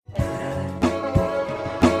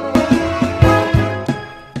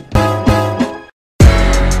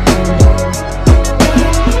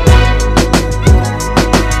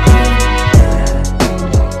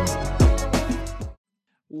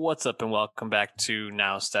What's up, and welcome back to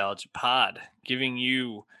Nostalgia Pod, giving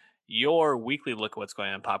you your weekly look at what's going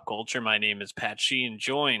on in pop culture. My name is Pat Sheehan,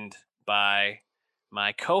 joined by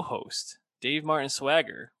my co-host, Dave Martin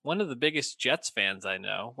Swagger, one of the biggest Jets fans I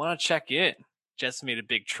know. Want to check in? Jets made a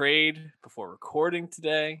big trade before recording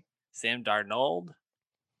today. Sam Darnold,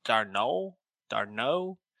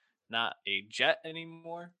 not a Jet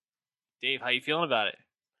anymore. Dave, how you feeling about it?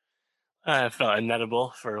 I've felt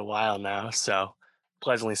inedible for a while now, so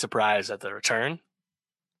pleasantly surprised at the return.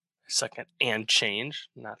 Second and change,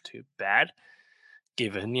 not too bad,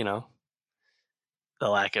 given, the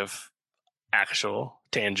lack of actual,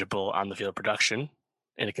 tangible on the field production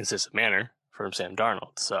in a consistent manner from Sam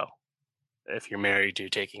Darnold. So if you're married to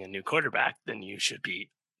taking a new quarterback, then you should be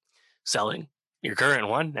selling your current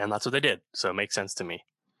one, and that's what they did. So it makes sense to me.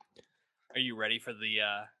 Are you ready for the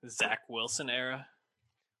Zach Wilson era?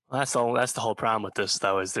 Well, that's the whole problem with this,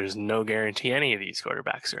 though, is there's no guarantee any of these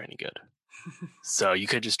quarterbacks are any good. So you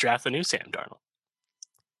could just draft the new Sam Darnold.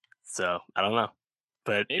 So I don't know,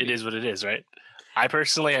 but Maybe. It is what it is, right? I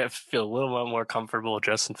personally feel a little more comfortable with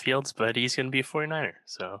Justin Fields, but he's going to be a 49er.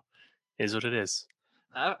 So it is what it is.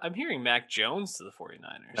 I'm hearing Mac Jones to the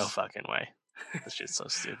 49ers. No fucking way. This shit's so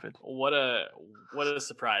stupid. What a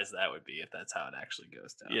surprise that would be if that's how it actually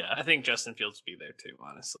goes down. Yeah. I think Justin Fields would be there too,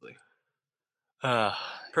 honestly.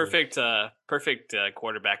 Perfect. Perfect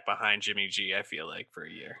quarterback behind Jimmy G, I feel like, for a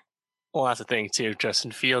year. Well, that's the thing, too. Justin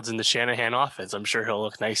Fields in the Shanahan offense, I'm sure he'll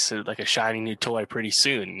look nice, like a shiny new toy pretty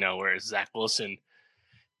soon, whereas Zach Wilson,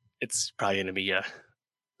 it's probably going to be a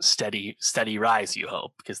steady rise, you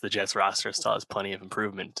hope, because the Jets roster still has plenty of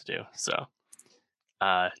improvement to do. So,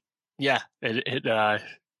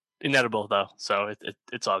 inedible though, so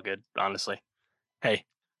it's all good, honestly. Hey,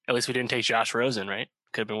 at least we didn't take Josh Rosen, right?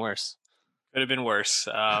 Could have been worse. Could have been worse.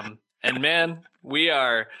 And man,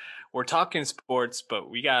 we're talking sports, but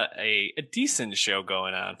we got a decent show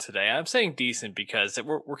going on today. I'm saying decent because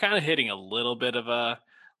we're kind of hitting a little bit of a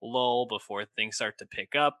lull before things start to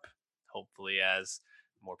pick up. Hopefully, as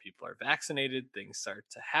more people are vaccinated, things start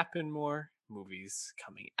to happen more, movies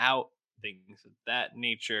coming out, things of that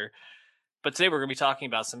nature. But today we're going to be talking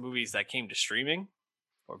about some movies that came to streaming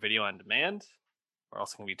or video on demand. We're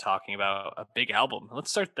also going to be talking about a big album.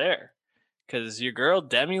 Let's start there, because your girl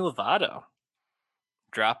Demi Lovato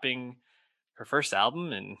dropping her first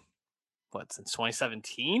album in since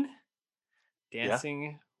 2017,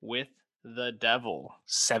 Dancing with the Devil.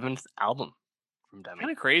 7th album from Demi.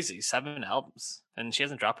 Kind of crazy, 7 albums, and she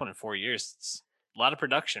hasn't dropped one in 4 years. It's a lot of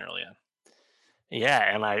production early on. Yeah,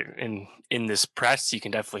 and in this press, you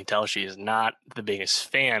can definitely tell she is not the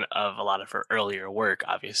biggest fan of a lot of her earlier work,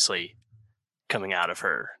 obviously coming out of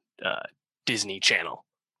her Disney Channel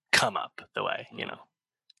come up the way,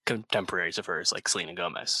 contemporaries of hers like Selena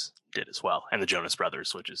Gomez did as well, and the Jonas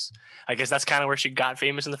Brothers, which is, I guess that's kind of where she got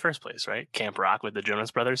famous in the first place, right? Camp Rock with the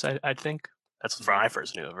Jonas Brothers, I think. That's where I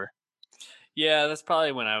first knew of her. Yeah, that's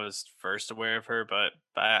probably when I was first aware of her, but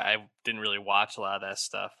I didn't really watch a lot of that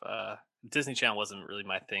stuff. Disney Channel wasn't really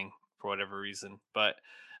my thing for whatever reason. But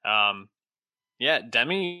yeah,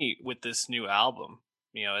 Demi with this new album,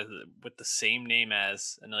 with the same name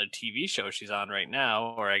as another TV show she's on right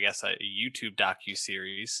now, or I guess a YouTube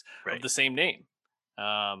docu-series of the same name.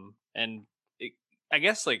 And I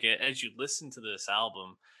guess as you listen to this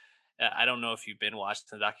album, I don't know if you've been watching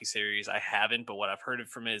the docuseries. I haven't, but what I've heard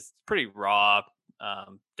from it is pretty raw.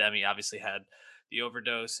 Demi obviously had the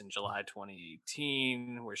overdose in July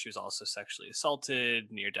 2018, where she was also sexually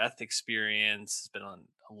assaulted, near-death experience, has been on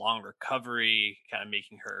a long recovery, kind of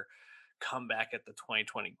making her comeback at the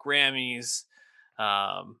 2020 Grammys.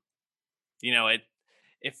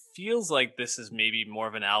 It feels like this is maybe more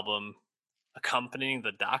of an album accompanying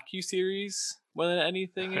the docu-series more than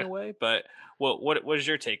anything in a way, but what is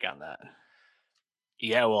your take on that?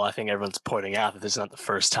 Yeah, well, I think everyone's pointing out that this is not the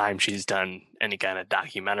first time she's done any kind of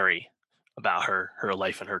documentary about her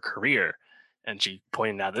life and her career. And she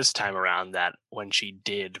pointed out this time around that when she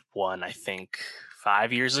did one, I think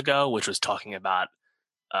 5 years ago, which was talking about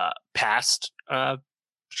past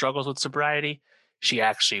struggles with sobriety, she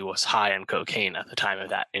actually was high on cocaine at the time of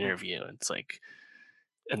that interview. It's like,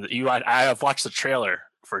 and I have watched the trailer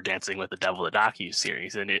for Dancing with the Devil, the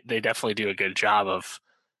docu-series, and they definitely do a good job of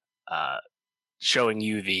showing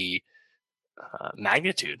you the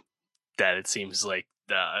magnitude that it seems like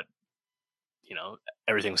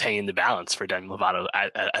everything was hanging in the balance for Demi Lovato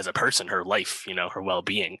as a person, her life, her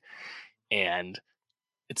well-being. And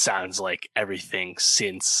it sounds like everything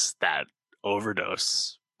since that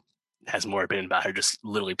overdose has more been about her just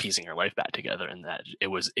literally piecing her life back together, and that it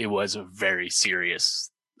was a very serious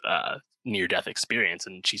near death experience,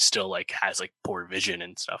 and she still like has like poor vision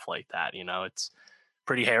and stuff like that. It's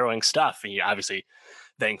pretty harrowing stuff, and you're obviously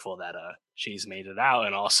thankful that she's made it out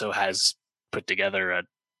and also has put together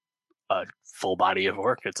a full body of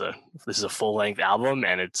work. This is a full length album,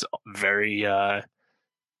 and it's very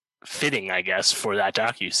fitting, I guess, for that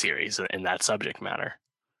docu series in that subject matter.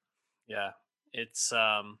 Yeah, it's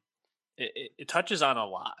it touches on a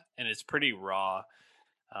lot, and it's pretty raw.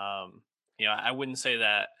 I wouldn't say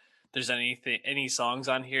that there's any songs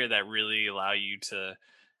on here that really allow you to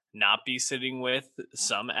not be sitting with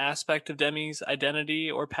some aspect of Demi's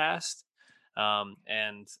identity or past.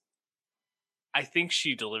 And I think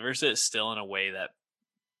she delivers it still in a way that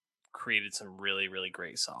created some really, really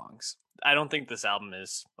great songs. I don't think this album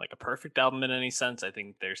is like a perfect album in any sense. I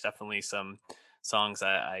think there's definitely some songs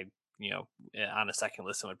that on a second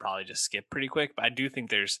listen would probably just skip pretty quick. But I do think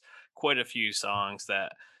there's quite a few songs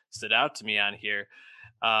that stood out to me on here.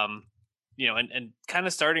 Um, and kind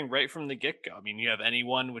of starting right from the get go. I mean, you have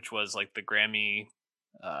Anyone, which was like the Grammy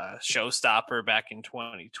showstopper back in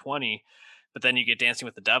 2020. But then you get Dancing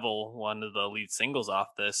with the Devil, one of the lead singles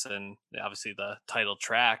off this, and obviously the title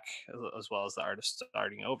track, as well as the artist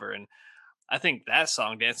starting over. And I think that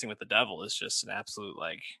song, Dancing with the Devil, is just an absolute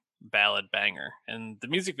like ballad banger. And the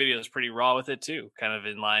music video is pretty raw with it too, kind of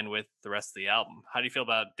in line with the rest of the album. How do you feel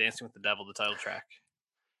about Dancing with the Devil, the title track?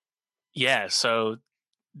 Yeah, so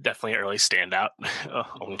definitely early standout,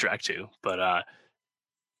 only Mhm. track two, but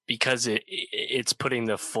because it's putting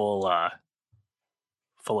the full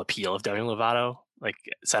appeal of Demi Lovato like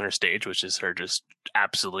center stage, which is her just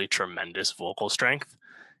absolutely tremendous vocal strength.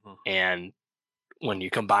 Mhm. And when you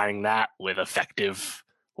combine that with effective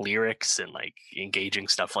lyrics and like engaging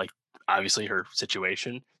stuff, like obviously her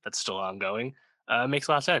situation that's still ongoing, makes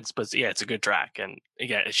a lot of sense. But yeah, it's a good track, and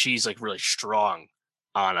again, she's like really strong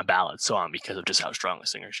on a ballad song because of just how strong a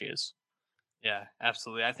singer she is. Yeah,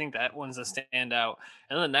 absolutely. I think that one's a standout.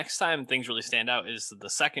 And then the next time things really stand out is the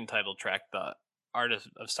second title track, The Art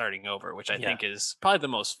of Starting Over, which I Yeah. think is probably the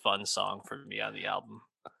most fun song for me on the album.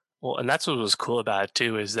 Well, and that's what was cool about it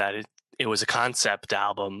too, is that it was a concept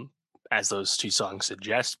album, as those two songs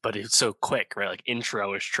suggest, but it's so quick, right? Like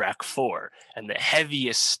intro is track four, and the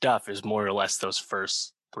heaviest stuff is more or less those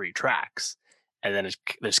first three tracks, and then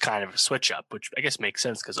there's kind of a switch up, which I guess makes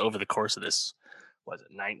sense because over the course of this, was it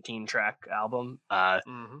 19 track album?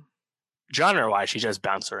 Hmm. Genre wise, she does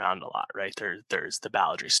bounce around a lot, right? There's the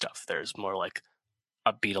balladry stuff. There's more like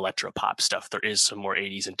upbeat electro pop stuff. There is some more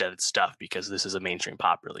 80s and dead stuff because this is a mainstream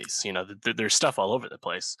pop release. There's stuff all over the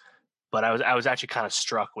place. But I was actually kind of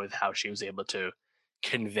struck with how she was able to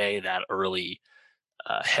convey that early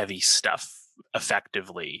heavy stuff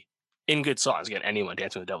effectively in good songs. Again, Anyone,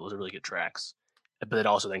 Dancing with the Devil is really good tracks. But then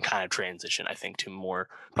also then kind of transition, I think, to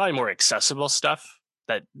probably more accessible stuff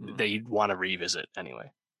that Hmm. they want to revisit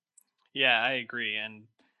anyway. Yeah, I agree. And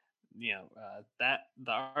that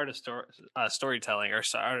the art of storytelling or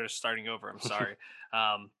art of starting over. I'm sorry,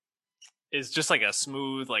 um, is just like a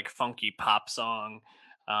smooth, like funky pop song.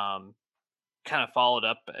 Um, Kind of followed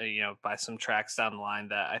up, by some tracks down the line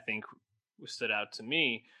that I think stood out to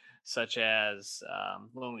me, such as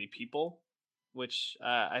 "Lonely People," which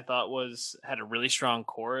I thought was had a really strong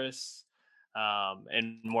chorus,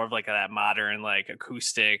 and more of like that modern, like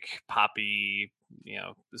acoustic, poppy,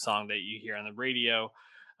 the song that you hear on the radio.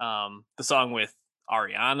 The song with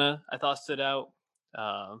Ariana, I thought stood out.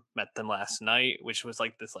 Met them last night, which was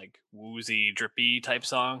like this like woozy, drippy type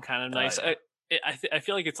song, kind of nice. Yeah, I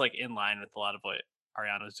feel like it's like in line with a lot of what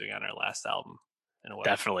Ariana was doing on her last album in a way.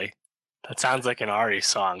 definitely. That Yeah, sounds like an Ari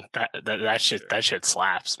song. That for shit sure. that shit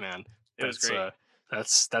slaps, man. It was That's great.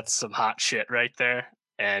 that's some hot shit right there.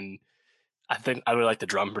 And I think I really like the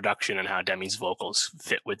drum production and how Demi's vocals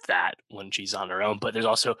fit with that when she's on her own. But there's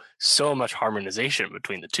also so much harmonization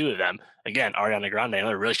between the two of them. Again, Ariana Grande,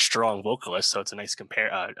 another really strong vocalist, so it's a nice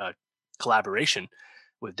collaboration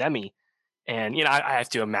with Demi. And I have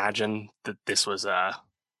to imagine that this was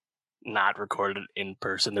not recorded in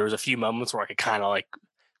person. There was a few moments where I could kind of like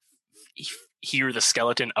hear the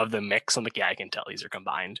skeleton of the mix. I'm like, yeah, I can tell these are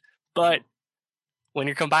combined. But Mhm. when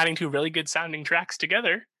you're combining two really good sounding tracks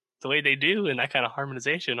together, the way they do and that kind of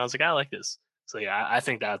harmonization, I was like, I like this. So yeah, I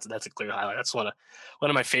think that's a clear highlight. That's one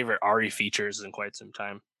of my favorite Ari features in quite some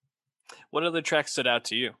time. What other tracks stood out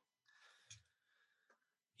to you?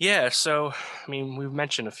 Yeah, so I mean, we've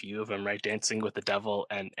mentioned a few of them, right? Dancing with the Devil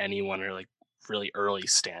and Anyone are like really early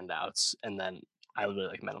standouts, and then I really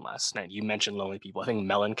like Met 'Em Last Night. You mentioned Lonely People. I think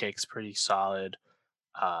Melon Cake's pretty solid.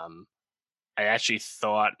 Um, I actually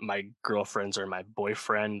thought My Girlfriends Are My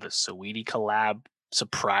Boyfriend, the Saweetie collab,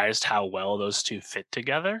 surprised how well those two fit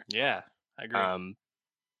together. Yeah, I agree. Um,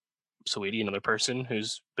 Saweetie, another person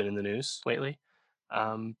who's been in the news lately.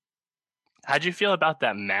 Um, how'd you feel about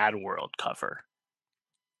that Mad World cover,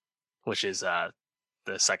 which is the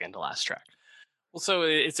second to last track? Well, so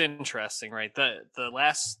it's interesting, right? The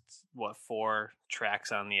last what 4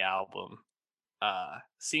 tracks on the album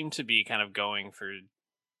seem to be kind of going for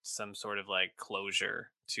some sort of like closure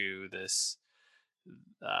to this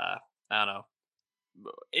uh I don't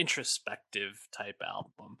know, introspective type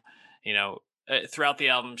album. You know, throughout the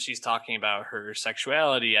album, she's talking about her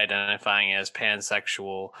sexuality, identifying as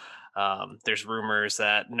pansexual. There's rumors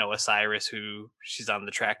that Noah Cyrus, who's on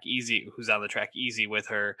the track Easy with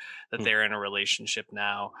her, that Hmm. they're in a relationship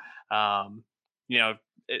now. Um, you know,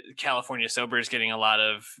 California Sober is getting a lot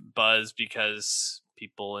of buzz because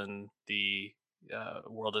people in the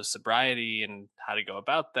world of sobriety and how to go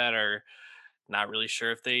about that are not really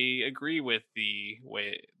sure if they agree with the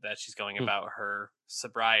way that she's going Hmm. about her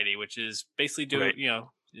sobriety, which is basically Right.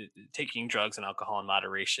 taking drugs and alcohol in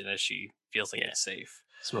moderation as she feels like Yeah. it's safe.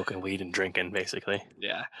 Smoking weed and drinking, basically.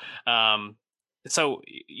 Yeah. Um, so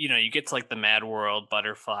you get to like the Mad World,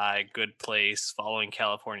 Butterfly, Good Place, Following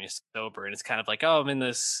California Sober, and it's kind of like, oh, I'm in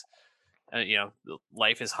this.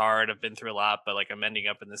 Life is hard. I've been through a lot, but like I'm ending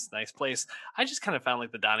up in this nice place. I just kind of found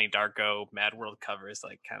like the Donnie Darko Mad World cover is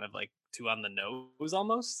like kind of like too on the nose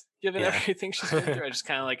almost, given Yeah. everything she's been through. I just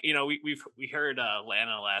kind of like we heard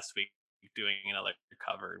Lana last week doing another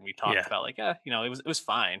cover, and we talked Yeah. about like it was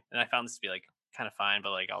fine, and I found this to be like kind of fine,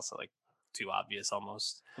 but like also like too obvious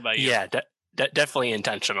almost. What about you? Yeah. Definitely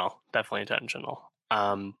intentional. Definitely intentional.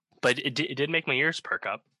 But it did make my ears perk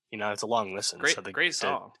up. It's a long listen, so Great to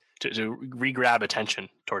song. to re-grab attention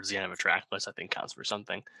towards the end of a track list, I think counts for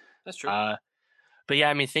something. That's true. Uh, but yeah,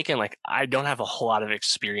 I mean, thinking like I don't have a whole lot of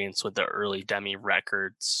experience with the early Demi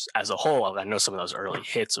records as a whole. I know some of those early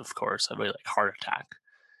hits, of course. I really like Heart Attack,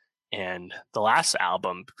 and the last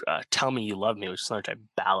album, "Tell Me You Love Me," which is another type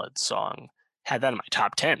of ballad song, had that in my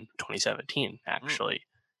top 10, 2017. Mm. Actually,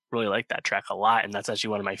 really like that track a lot, and that's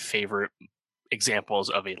actually one of my favorite examples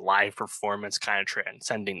of a live performance kind of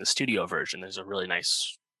transcending the studio version. There's a really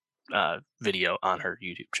nice video on her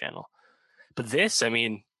YouTube channel. But this, I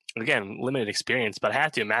mean, again, limited experience, but I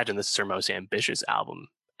have to imagine this is her most ambitious album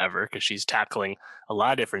ever because she's tackling a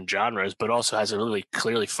lot of different genres, but also has a really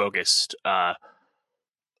clearly focused uh,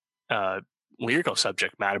 lyrical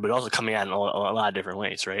subject matter, but also coming out in a lot of different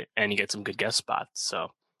ways, right? And you get some good guest spots. So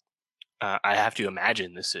I have to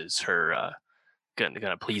imagine this is her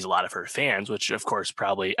gonna please a lot of her fans, which of course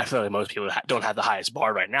probably I feel like most people don't have the highest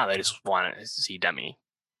bar right now. They just want to see Demi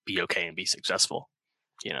be okay and be successful.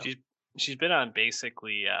 You know, She's she's been on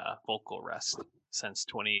basically vocal rest since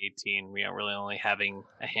 2018. We are really only having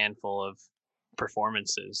a handful of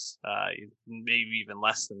performances, maybe even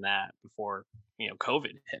less than that before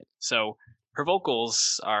COVID hit. So her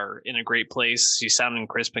vocals are in a great place. She's sounding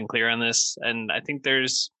crisp and clear on this, and I think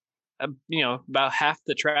there's about half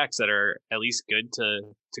the tracks that are at least good to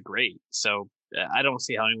great. So I don't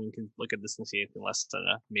see how anyone can look at this and see anything less than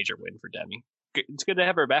a major win for Demi. It's good to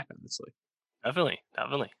have her back, honestly.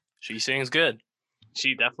 definitely, she sings good.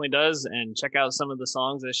 She definitely does. And check out some of the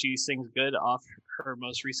songs that she sings good off her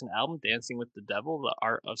most recent album, Dancing with the Devil, The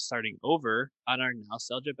Art of Starting Over, on our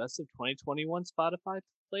Nostalgia Best of 2021 Spotify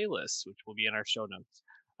playlist, which will be in our show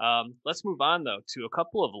notes. Let's move on, though, to a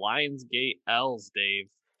couple of Lionsgate L's, Dave.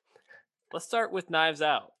 Let's start with Knives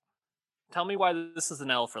Out. Tell me why this is an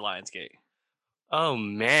L for Lionsgate. Oh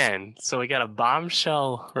man, so we got a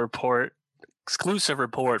bombshell report, exclusive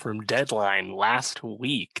report from Deadline last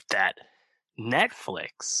week that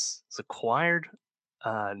Netflix has acquired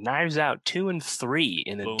Knives Out 2 and 3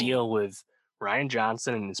 in a Boom. deal with Ryan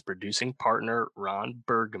Johnson and his producing partner Ron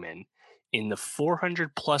Bergman in the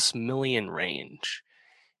 400 plus million range.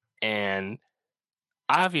 And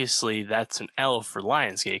obviously that's an L for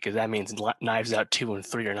Lionsgate because that means Knives Out 2 and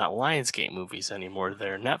 3 are not Lionsgate movies anymore,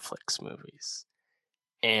 they're Netflix movies.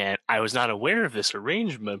 And I was not aware of this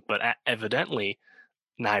arrangement, but evidently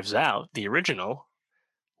Knives Out, the original,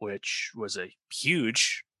 which was a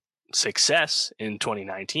huge success in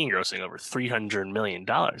 2019, grossing over $300 million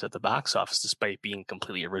at the box office despite being a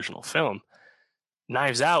completely original film.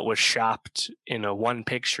 Knives Out was shopped in a one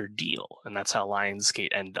picture deal, and that's how Lionsgate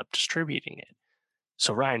ended up distributing it.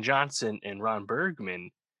 So Ryan Johnson and Ron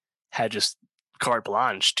Bergman had just carte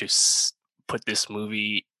blanche to put this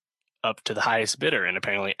movie up to the highest bidder, and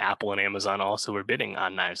apparently Apple and Amazon also were bidding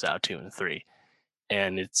on Knives Out 2 and 3.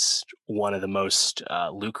 And it's one of the most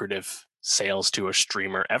lucrative sales to a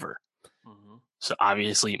streamer ever. Mm-hmm. So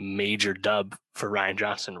obviously major dub for Ryan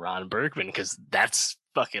Johnson, Ron Bergman, because that's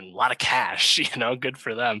fucking a lot of cash, good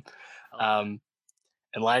for them.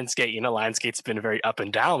 And Lionsgate, Lionsgate's been very up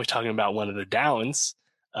and down. We're talking about one of the downs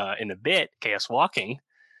in a bit, Chaos Walking.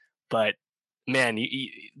 But man,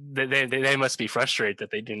 they must be frustrated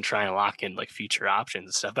that they didn't try and lock in like future options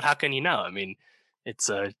and stuff. But how can you know? I mean, it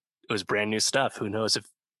was brand new stuff. Who knows if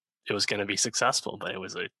it was going to be successful? But it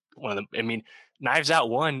was one of the. I mean, Knives Out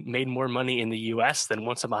one made more money in the U.S. than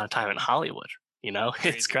Once Upon a Time in Hollywood. It's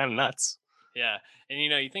Crazy. kind of nuts. Yeah, and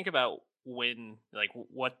you think about when like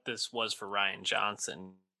what this was for Ryan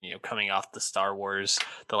Johnson. Coming off the Star Wars,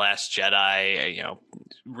 The Last Jedi.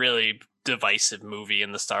 Really divisive movie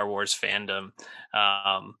in the Star Wars fandom.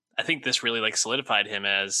 I think this really like solidified him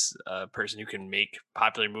as a person who can make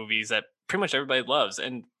popular movies that pretty much everybody loves,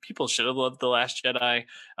 and people should have loved The Last Jedi.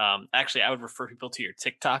 Actually, I would refer people to your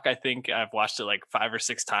TikTok. I think I've watched it like 5 or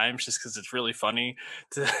 6 times just because it's really funny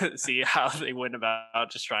to see how they went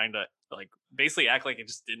about just trying to like basically act like it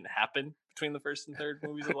just didn't happen between the first and third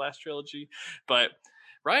movies of the last trilogy. But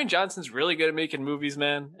Ryan Johnson's really good at making movies,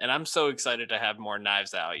 man, and I'm so excited to have more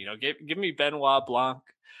Knives Out. Give me Benoit Blanc.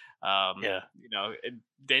 Yeah.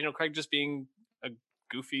 Daniel Craig just being a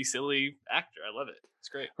goofy, silly actor. I love it. It's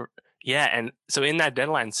great. Yeah, and so in that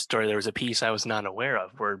Deadline story, there was a piece I was not aware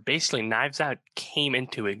of where basically Knives Out came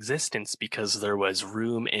into existence because there was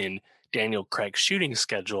room in Daniel Craig's shooting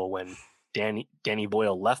schedule when Danny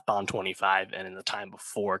Boyle left Bond 25, and in the time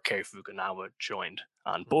before Cary Fukunaga joined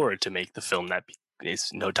on board to make the film that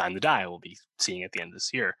is No Time to Die. We'll be seeing at the end of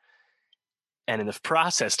this year. And in the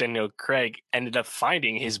process, Daniel Craig ended up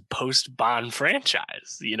finding his post-Bond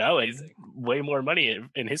franchise, and way more money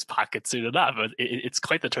in his pocket soon enough. It's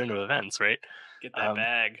quite the turn of events, right? Get that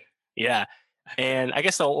bag. Yeah. And I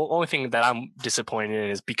guess the only thing that I'm disappointed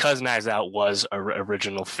in is because Knives Out was an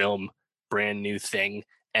original film, brand new thing,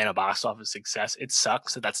 and a box office success, it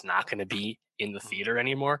sucks that that's not going to be in the theater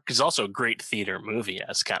anymore. Because it's also a great theater movie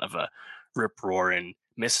as kind of a rip-roaring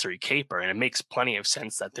mystery caper, and it makes plenty of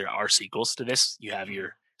sense that there are sequels to this. You have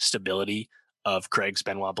your stability of Craig's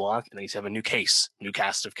Benoit Blanc, and then you have a new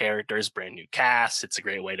cast of characters, brand new cast. It's a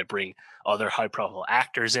great way to bring other high-profile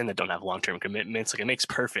actors in that don't have long-term commitments. Like, it makes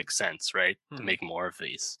perfect sense, right, to make more of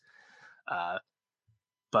these.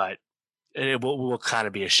 But it will kind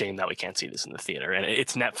of be a shame that we can't see this in the theater. And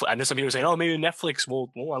it's Netflix. I know some people are saying, "Oh, maybe Netflix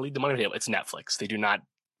will lead the money table." It's Netflix. They do not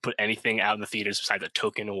put anything out in the theaters besides a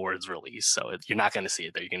token awards release, so you're not going to see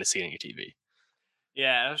it there. You're going to see it on your TV.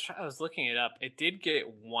 Yeah, I was looking it up. It did get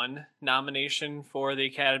one nomination for the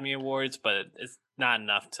Academy Awards, but it's not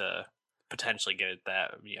enough to potentially get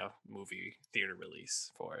that movie theater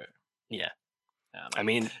release for it. Yeah, I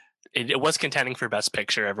mean, it was contending for Best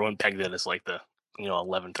Picture. Everyone pegged it as like the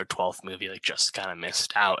 11th or 12th movie, like just kind of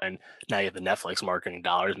missed out. And now you have the Netflix marketing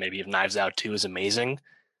dollars. Maybe if Knives Out 2 is amazing,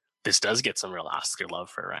 this does get some real Oscar love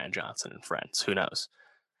for Ryan Johnson and friends. Who knows?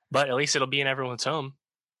 But at least it'll be in everyone's home.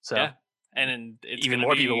 So yeah, and it's even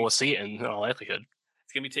more people will see it in all likelihood.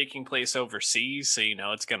 It's gonna be taking place overseas, so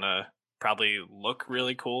it's gonna probably look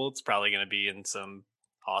really cool. It's probably gonna be in some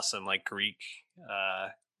awesome like Greek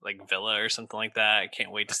like villa or something like that. I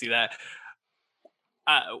can't wait to see that.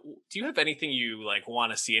 Do you have anything you like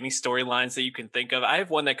want to see? Any storylines that you can think of? I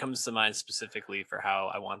have one that comes to mind specifically for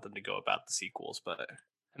how I want them to go about the sequels, but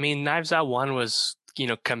I mean, Knives Out 1 was,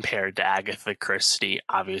 compared to Agatha Christie.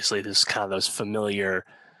 Obviously, there's kind of those familiar,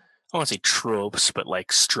 I don't want to say tropes, but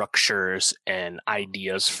like structures and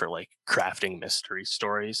ideas for like crafting mystery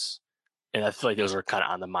stories. And I feel like those are kind of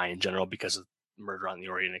on the mind in general because of Murder on the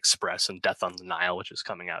Orient Express and Death on the Nile, which is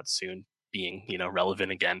coming out soon, being,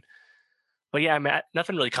 relevant again. But yeah, I mean,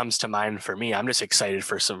 nothing really comes to mind for me. I'm just excited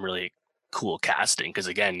for some really cool casting because,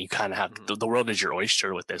 again, you kind of have the world is your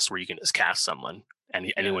oyster with this, where you can just cast someone,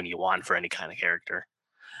 anyone you want for any kind of character.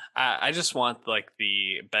 I just want like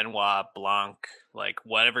the Benoit Blanc, like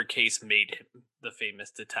whatever case made him the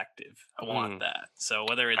famous detective. I want that. So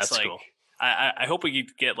whether it's That's like, cool. I hope we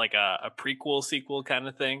could get like a prequel sequel kind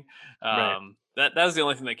of thing. Right. That was the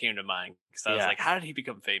only thing that came to mind because I was like, how did he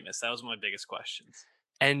become famous? That was one of my biggest questions.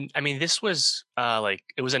 And I mean, this was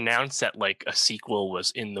it was announced that like a sequel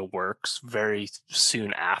was in the works very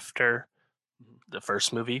soon after the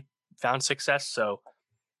first movie found success. So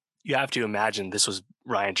you have to imagine this was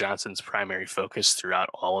Ryan Johnson's primary focus throughout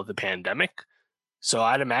all of the pandemic. So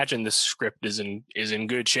I'd imagine the script is in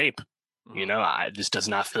good shape. This does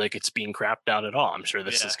not feel like it's being crapped out at all. I'm sure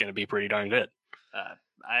this is going to be pretty darn good.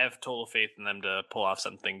 I have total faith in them to pull off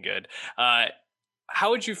something good. How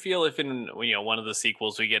would you feel if in one of the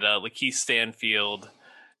sequels we get a Lakeith Stanfield,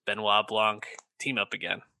 Benoit Blanc team up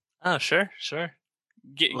again? Oh, sure.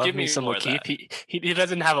 Give me some Lakeith. He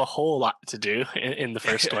doesn't have a whole lot to do in the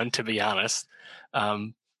first one, to be honest.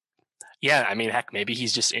 Yeah, I mean, heck, maybe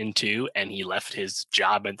he's just into, and he left his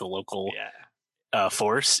job at the local Yeah,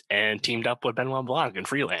 force and teamed up with Benoit Blanc and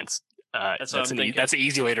freelance. that's what I'm thinking. That's an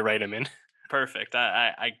easy way to write him in. Perfect.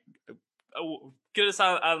 Get us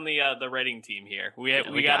on the writing team here. We got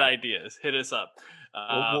got it. ideas. Hit us up.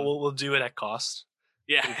 We'll do it at cost.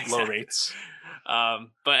 Yeah, Exactly. Low rates.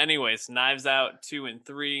 But anyways, Knives Out 2 and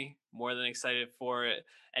 3. More than excited for it.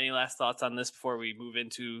 Any last thoughts on this before we move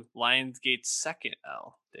into Lionsgate's second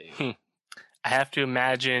L, Dave? I have to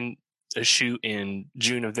imagine a shoot in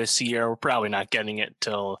June of this year. We're probably not getting it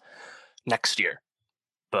till next year,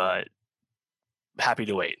 but happy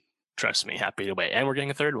to wait. Trust me, happy to wait. And we're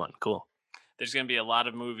getting a third one. Cool. There's going to be a lot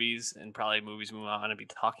of movies and probably movies we want to be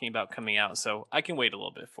talking about coming out, so I can wait a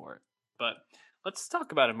little bit for it. But let's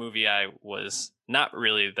talk about a movie I was not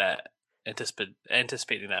really that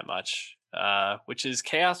anticipating that much, which is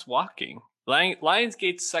Chaos Walking.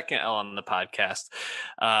 Lionsgate's second L on the podcast,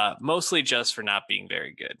 mostly just for not being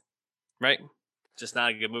very good, right? Just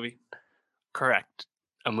not a good movie. Correct.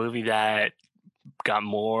 A movie that got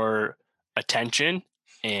more attention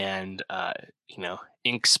and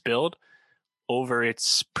ink spilled over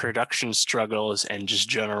its production struggles and just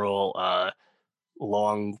general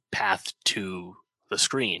long path to the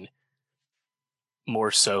screen,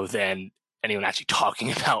 more so than anyone actually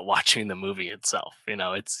talking about watching the movie itself.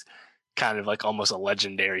 It's kind of like almost a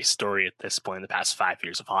legendary story at this point. In the past 5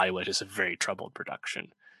 years of Hollywood, is a very troubled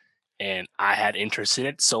production, and I had interest in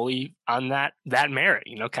it solely on that merit.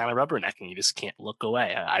 Kind of rubbernecking. You just can't look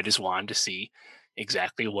away. I just wanted to see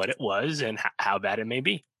exactly what it was and how bad it may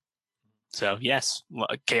be. So yes,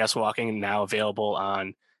 Chaos Walking now available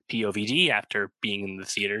on POVD after being in the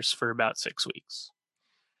theaters for about 6 weeks.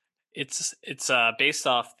 It's based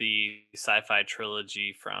off the sci-fi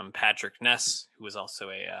trilogy from Patrick Ness, who was also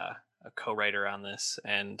a co-writer on this,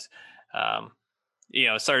 and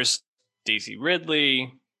it stars Daisy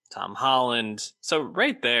Ridley, Tom Holland. So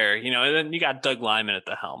right there, and then you got Doug Liman at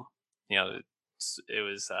the helm. It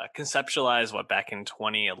was conceptualized back in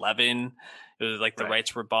 2011. It was like the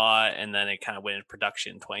rights were bought, and then it kind of went into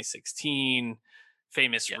production in 2016.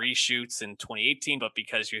 Famous reshoots in 2018, but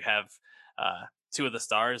because you have two of the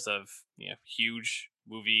stars of huge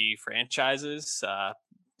movie franchises,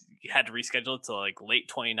 you had to reschedule it to like late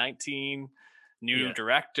 2019. New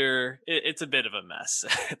director. It's a bit of a mess.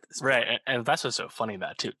 Right, and that's what's so funny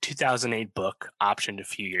about it too. 2008 book, optioned a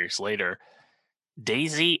few years later.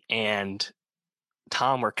 Daisy and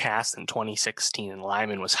Tom were cast in 2016, and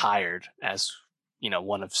Liman was hired as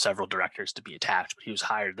one of several directors to be attached, but he was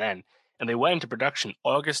hired then, and they went into production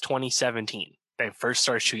August 2017. They first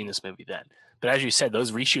started shooting this movie then. But as you said,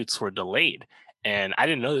 those reshoots were delayed, and I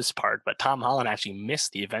didn't know this part, but Tom Holland actually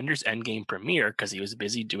missed the Avengers Endgame premiere because he was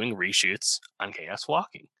busy doing reshoots on Chaos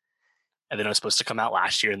Walking. And then it was supposed to come out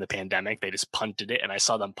last year in the pandemic. They just punted it, and I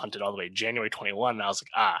saw them punt it all the way to January 21, and I was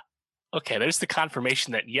like, okay, there's the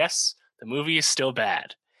confirmation that yes, the movie is still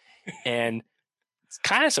bad. And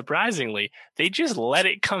kind of surprisingly, they just let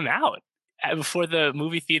it come out before the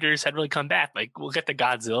movie theaters had really come back. Like, we'll get to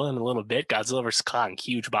Godzilla in a little bit. Godzilla vs. Kong,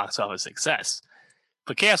 huge box office success.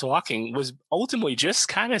 But Chaos Walking was ultimately just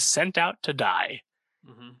kind of sent out to die,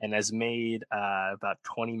 and has made about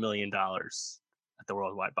 $20 million at the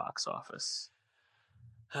worldwide box office.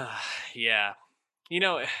 Yeah.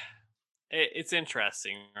 It's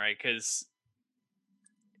interesting, right? Because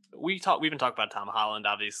we've been talking about Tom Holland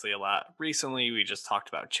obviously a lot recently. We just talked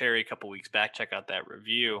about Cherry a couple weeks back. Check out that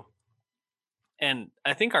review. And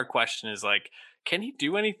I think our question is like, can he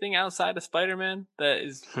do anything outside of Spider-Man that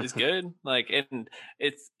is good? Like, and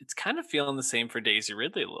it's kind of feeling the same for Daisy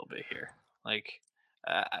Ridley a little bit here. Like,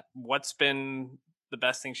 what's been the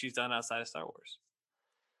best thing she's done outside of Star Wars?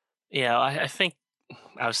 Yeah, I think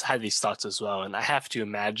I had these thoughts as well, and I have to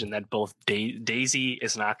imagine that both Daisy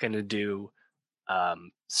is not going to do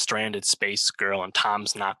Stranded Space Girl, and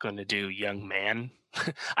Tom's not going to do Young Man.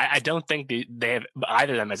 I don't think they have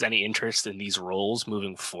either of them has any interest in these roles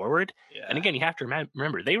moving forward. Yeah. And again, you have to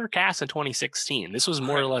remember they were cast in 2016. This was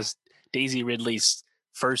more or less Daisy Ridley's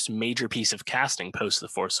first major piece of casting post The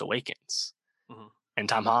Force Awakens. And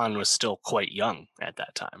Tom Holland was still quite young at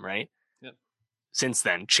that time, right? Yep. Since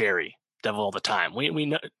then, Cherry, Devil All the Time, we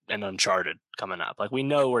know, and Uncharted coming up. Like, we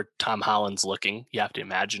know where Tom Holland's looking. You have to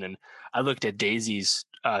imagine. And I looked at Daisy's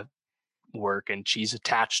work, and she's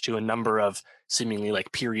attached to a number of seemingly like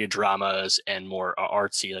period dramas and more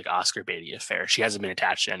artsy, like Oscar baity affairs. She hasn't been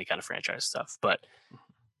attached to any kind of franchise stuff, but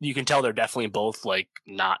you can tell they're definitely both like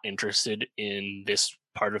not interested in this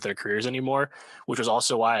part of their careers anymore, which was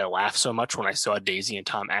also why I laughed so much when I saw Daisy and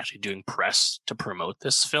Tom actually doing press to promote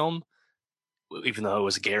this film, even though it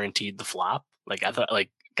was guaranteed the flop. Like, I thought,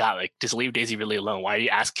 like, God, like just leave Daisy Ridley alone. Why are you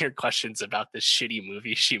asking her questions about this shitty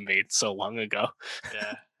movie she made so long ago?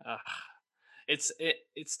 Yeah. Ugh.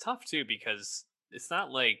 It's tough too because it's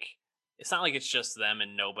not like it's just them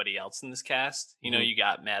and nobody else in this cast. You know, Mhm. you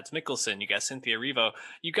got Mads Mikkelsen, you got Cynthia Erivo,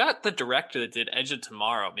 you got the director that did Edge of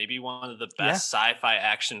Tomorrow, maybe one of the Yeah, best sci-fi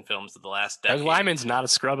action films of the last Doug decade. Lyman's not a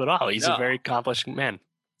scrub at all. He's a No. very accomplished man.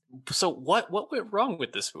 So what went wrong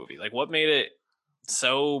with this movie? Like, what made it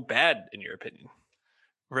so bad in your opinion?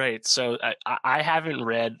 Right. So I haven't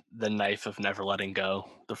read The Knife of Never Letting Go,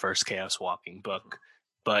 the first Chaos Walking book,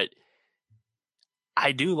 but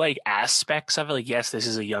I do like aspects of it. Like, yes, this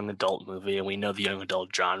is a young adult movie, and we know the young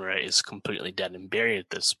adult genre is completely dead and buried at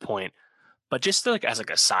this point. But just like as like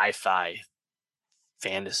a sci-fi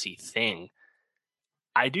fantasy thing,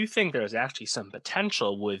 I do think there's actually some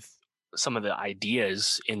potential with some of the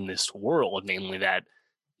ideas in this world, namely that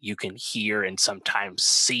you can hear and sometimes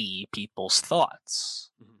see people's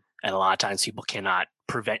thoughts. Mhm. And a lot of times people cannot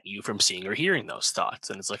prevent you from seeing or hearing those thoughts.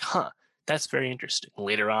 And it's like, huh, that's very interesting.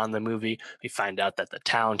 Later on in the movie, we find out that the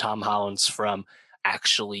town Tom Holland's from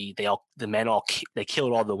actually the men they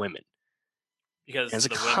killed all the women. And Because it's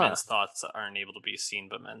like, the huh, women's thoughts aren't able to be seen,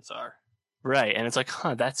 but men's are. right. And it's like,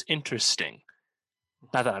 huh, that's interesting.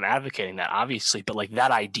 Not that I'm advocating that, obviously, but like that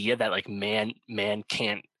idea that like man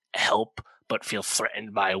can't help but feel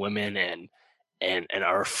threatened by women and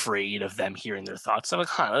are afraid of them hearing their thoughts. I'm like,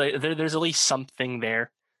 huh, there's at least something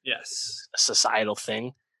there, Yes. a societal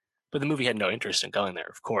thing. But the movie had no interest in going there,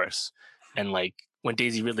 of course. And like when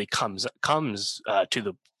Daisy Ridley comes to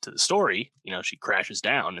the story, you know, she crashes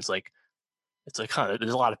down. It's like, huh,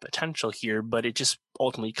 there's a lot of potential here, but it just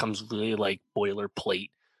ultimately comes really like boilerplate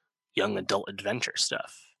young adult adventure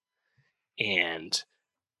stuff. And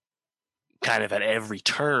kind of at every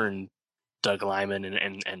turn, Doug Lyman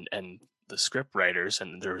and the script writers,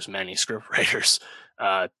 and there was many script writers,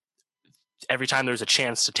 uh, every time there was a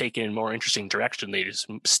chance to take it in a more interesting direction, they just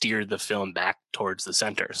steered the film back towards the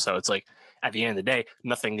center. So it's like at the end of the day,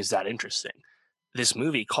 nothing is that interesting. This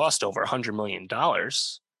movie cost over $100 million,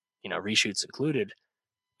 you know, reshoots included,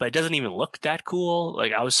 but it doesn't even look that cool.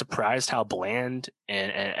 Like I was surprised how bland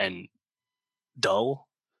and dull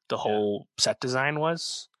the Yeah. whole set design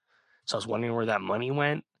was. So I was wondering where that money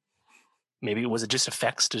went. Maybe was it just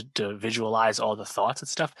effects to visualize all the thoughts and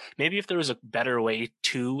stuff? Maybe if there was a better way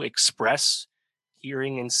to express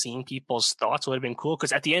hearing and seeing people's thoughts would have been cool.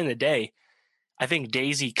 Because at the end of the day, I think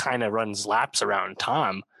Daisy kind of runs laps around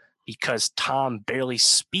Tom because Tom barely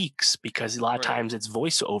speaks because a lot of Right. times it's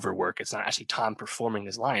voiceover work. It's not actually Tom performing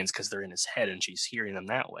his lines because they're in his head and she's hearing them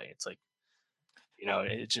that way. It's like, you know,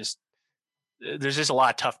 it just there's just a lot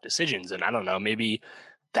of tough decisions. And I don't know, maybe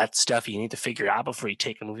that's stuff you need to figure out before you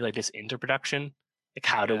take a movie like this into production. Like,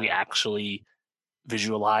 how do we Yeah. actually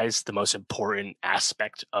visualize the most important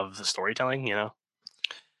aspect of the storytelling? You know?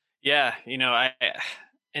 Yeah, you know,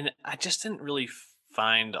 I just didn't really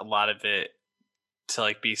find a lot of it to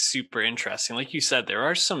like be super interesting. Like you said, there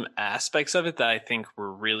are some aspects of it that I think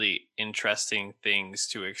were really interesting things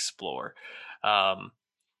to explore. Um,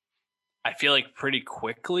 I feel like pretty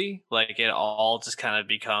quickly, like it all just kind of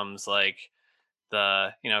becomes like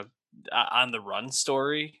the, on the run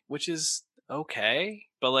story, which is okay.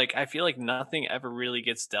 But like, I feel like nothing ever really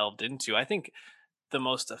gets delved into. I think the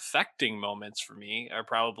most affecting moments for me are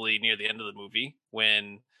probably near the end of the movie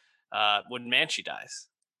when Manchi dies,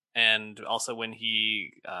 and also when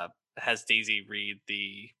he has Daisy read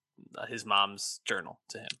the his mom's journal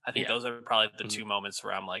to him. I think Yeah. those are probably the Mhm. two moments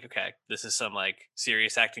where I'm like, okay, this is some like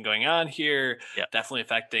serious acting going on here. Yeah. Definitely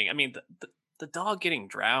affecting. I mean, the dog getting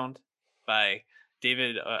drowned by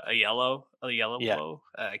David Yeah. Oyelowo.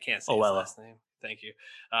 I can't say Oh, his well. last name. Thank you.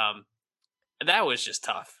 Um, that was just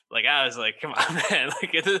tough. Like I was like, come on, man!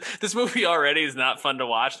 Like this movie already is not fun to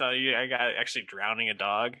watch. Now I got actually drowning a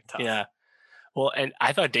dog. Tough. Yeah. Well, and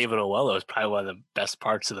I thought David Oyelowo was probably one of the best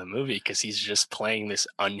parts of the movie because he's just playing this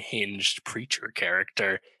unhinged preacher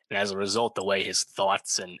character. And as a result, the way his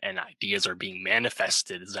thoughts and ideas are being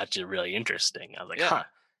manifested is actually really interesting. I was like, Yeah, huh,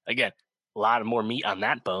 again, a lot of more meat on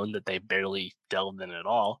that bone that they barely delved in at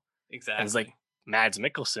all. And it's like exactly. Mads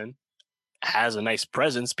Mikkelsen has a nice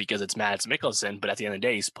presence because it's Mads Mikkelsen, but at the end of the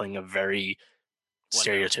day, he's playing a very One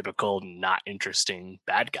note. stereotypical, not interesting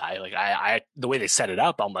bad guy. Like the way they set it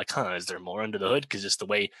up, I'm like, huh, is there more under the hood? Because just the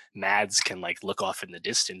way Mads can like look off in the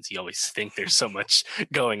distance, you always think there's so much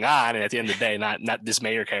going on, and at the end of the day, not this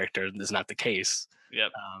mayor character is not the case.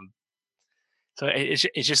 Yep. Um, so it's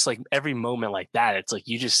just like every moment like that, it's like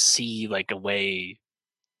you just see like a way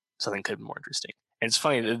something could be more interesting. And it's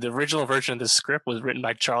funny, the original version of the script was written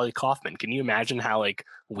by Charlie Kaufman. Can you imagine how like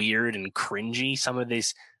weird and cringy some of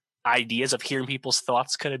these ideas of hearing people's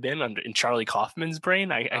thoughts could have been in Charlie Kaufman's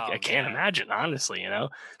brain. I Oh can't man. imagine, honestly, you know.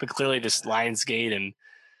 But clearly, this Lionsgate and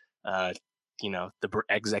uh, the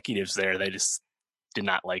executives there, they just did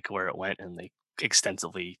not like where it went, and they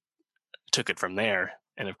extensively took it from there.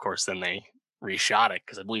 And of course, then they reshot it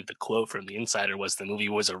because I believe the quote from the insider was the movie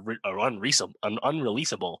was unreleasable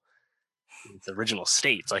in its original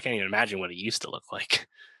state. So I can't even imagine what it used to look like.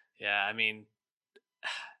 Yeah, I mean,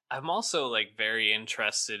 I'm also like very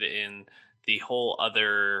interested in the whole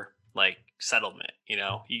other like settlement. You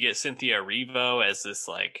know, you get Cynthia Erivo as this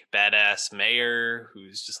like badass mayor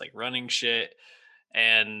who's just like running shit,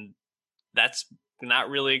 and that's not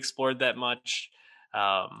really explored that much.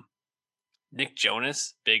 Um, Nick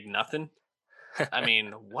Jonas, big nothing. I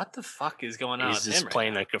mean, what the fuck is going on He's with him just right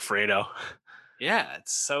playing now? like Alfredo. Yeah,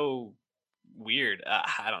 it's so weird.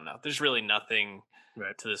 I don't know. There's really nothing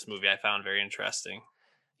Right. to this movie I found very interesting.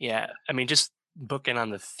 Yeah, I mean, just booking on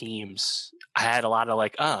the themes, I had a lot of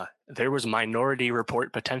like, there was Minority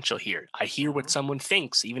Report potential here. I hear what Hmm. someone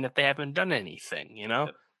thinks, even if they haven't done anything. You know,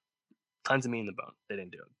 Yep. tons of meat in the bone. They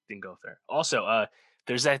didn't do it. Didn't go there. Also,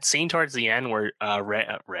 there's that scene towards the end where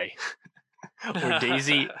Ray where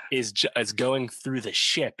Daisy is going through the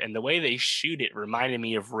ship, and the way they shoot it reminded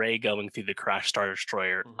me of Ray going through the Crash Star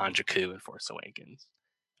Destroyer on Hmm. Jakku in Force Awakens.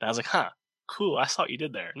 And I was like, huh, cool. I saw what you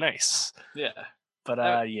did there. Nice. Yeah. But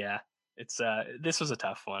I, yeah, it's this was a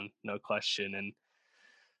tough one, no question,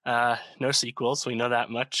 and no sequels. We know that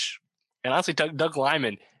much. And honestly, Doug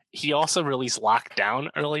Lyman, he also released Lockdown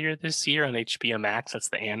earlier this year on HBO Max. That's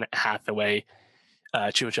the Anne Hathaway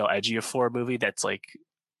Chiwetel Ejiofor movie. That's like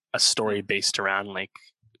a story hmm. based around like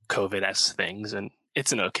COVID-esque things, and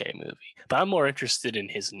it's an okay movie. But I'm more interested in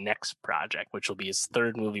his next project, which will be his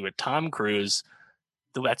third movie with Tom Cruise.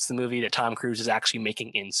 That's the movie that Tom Cruise is actually making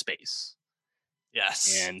in space,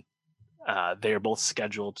 Yes. and they're both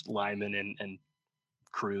scheduled. Lyman and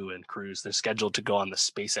crew and Cruise, they're scheduled to go on the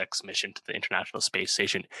SpaceX mission to the International Space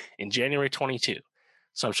Station in January 22.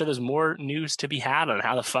 So I'm sure there's more news to be had on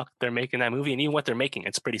how the fuck they're making that movie and even what they're making.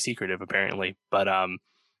 It's pretty secretive apparently, but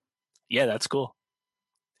yeah, that's cool.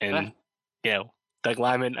 Eh, And yeah, Doug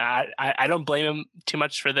Lyman, I don't blame him too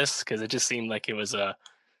much for this because it just seemed like it was a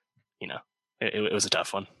you know it was a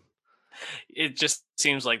tough one. it just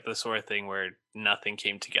seems like the sort of thing where nothing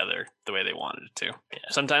came together the way they wanted it to. Yeah,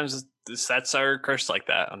 Sometimes the sets are cursed like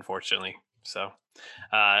that, unfortunately. So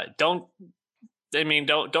don't. I mean,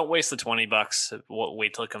 don't waste the $20.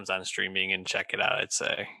 Wait till it comes on streaming and check it out. I'd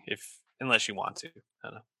say if unless you want to. I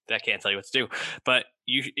don't know. I can't tell you what to do. But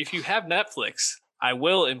if you have Netflix, I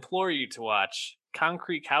will implore you to watch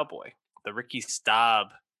Concrete Cowboy, the Ricky Staub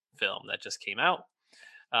film that just came out.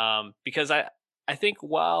 Because I think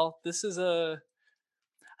while this is a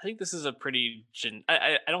I think this is a pretty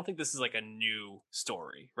I don't think this is like a new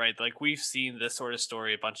story, right? Like we've seen this sort of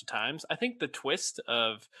story a bunch of times. I think the twist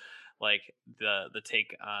of like the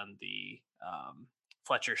take on the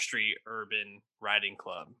Fletcher Street Urban Riding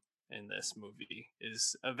Club in this movie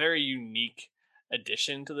is a very unique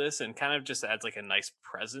addition to this and kind of just adds like a nice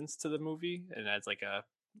presence to the movie and adds like a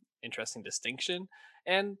interesting distinction.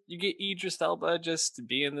 And you get Idris Elba just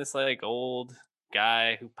being this like old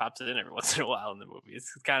guy who pops in every once in a while in the movie.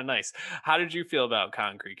 It's kind of nice. How did you feel about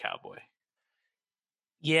Concrete Cowboy?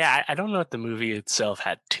 yeah. I don't know if the movie itself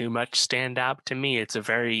had too much stand out to me. It's a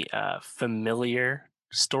very familiar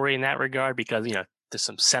story in that regard because there's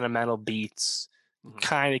some sentimental beats. Hmm.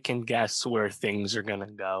 Kind of can guess where things are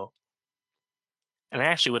gonna go. And I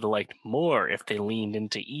actually would have liked more if they leaned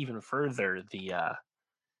into even further the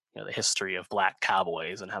history of black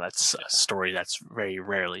cowboys and how that's a Yeah. story that's very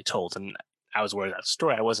rarely told. And I was aware of that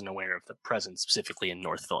story. I wasn't aware of the presence specifically in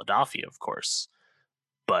North Philadelphia, of course.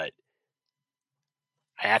 But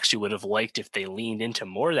I actually would have liked if they leaned into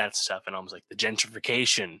more of that stuff and almost like the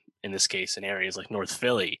gentrification in this case in areas like North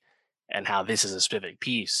Philly and how this is a specific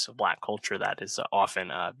piece of black culture that is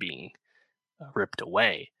often being ripped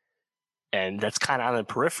away. And that's kind of on the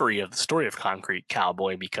periphery of the story of Concrete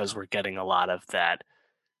Cowboy because we're getting a lot of that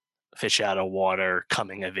fish out of water,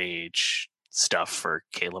 coming of age stuff for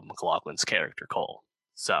Caleb McLaughlin's character Cole.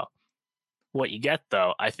 So what you get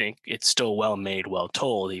though, I think it's still well made, well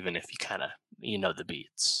told, even if you kind of the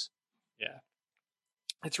beats. Yeah.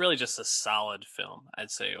 It's really just a solid film,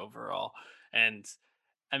 I'd say overall. And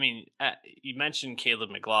I mean, you mentioned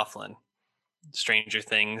Caleb McLaughlin, Stranger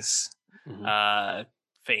Things, Mm-hmm. uh,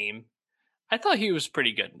 fame. I thought he was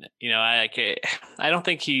pretty good in it. You know, I don't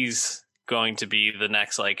think he's going to be the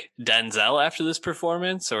next like Denzel after this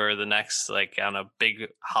performance or the next like on a big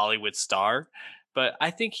Hollywood star, but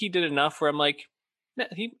I think he did enough where I'm like,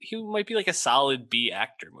 he might be like a solid B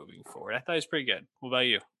actor moving forward. I thought he was pretty good. What about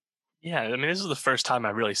you? Yeah, I mean, this is the first time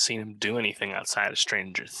I've really seen him do anything outside of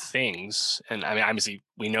Stranger Things. And I mean, obviously,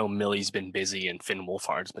 we know Millie's been busy and Finn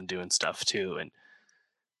Wolfhard's been doing stuff too. And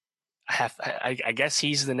I guess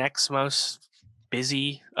he's the next most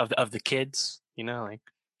busy of the kids, like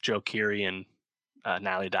Joe Keery and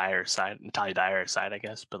Natalie Dyer side, I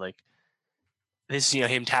guess. But like this,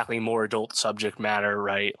 him tackling more adult subject matter,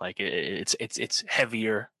 right? Like it's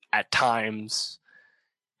heavier at times,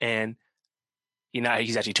 and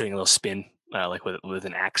he's actually doing a little spin, like with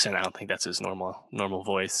an accent. I don't think that's his normal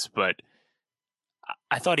voice, but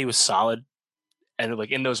I thought he was solid. And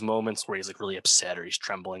like in those moments where he's like really upset or he's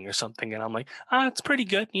trembling or something, and I'm like, it's pretty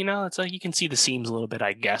good. It's like you can see the seams a little bit.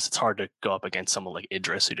 I guess it's hard to go up against someone like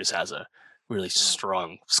Idris who just has a really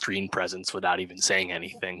strong screen presence without even saying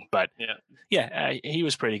anything. But Yeah. yeah, he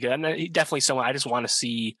was pretty good, and he definitely someone I just want to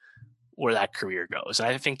see where that career goes. And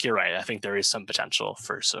I think you're right. I think there is some potential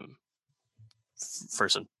for some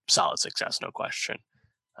solid success, no question.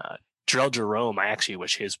 Jarrell Jerome, I actually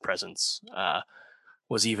wish his presence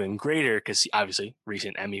was even greater because obviously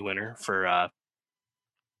recent Emmy winner for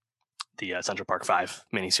the Central Park Five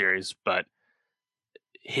miniseries, but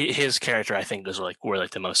his character I think was like where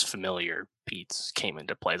like the most familiar beats came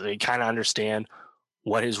into play. So you kind of understand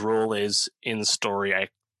what his role is in the story. I'm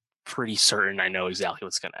pretty certain I know exactly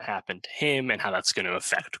what's going to happen to him and how that's going to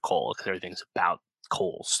affect Cole because everything's about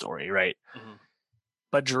Cole's story, right? Mm-hmm.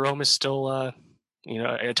 But Jerome is still a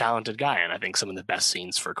talented guy, and I think some of the best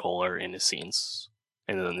scenes for Cole are in his scenes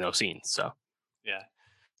in those scenes. So Yeah.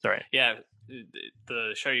 all right. Yeah,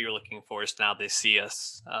 the show you're looking for is Now They See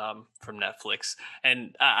Us, from Netflix,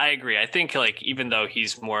 and I agree. I think like even though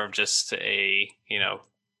he's more of just a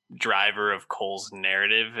driver of Cole's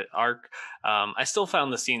narrative arc, I still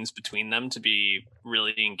found the scenes between them to be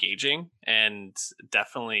really engaging and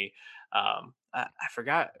definitely. I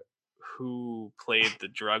forgot who played the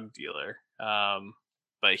drug dealer,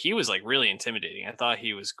 but he was like really intimidating. I thought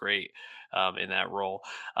he was great in that role.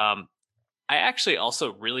 I actually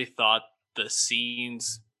also really thought the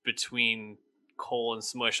scenes between Cole and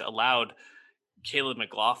Smush allowed Caleb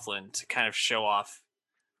McLaughlin to kind of show off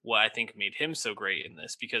what I think made him so great in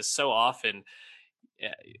this, because so often,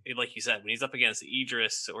 like you said, when he's up against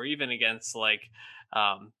Idris or even against like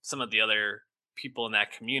some of the other people in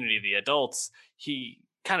that community, the adults, he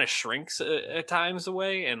kind of shrinks at times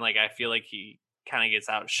away, and like I feel like he kind of gets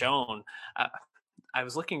outshone. I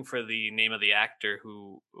was looking for the name of the actor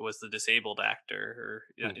who was the disabled actor,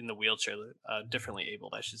 or in the wheelchair, differently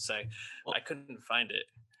abled, I should say. Well, I couldn't find it,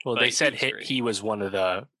 well, but they he said was great. he was one of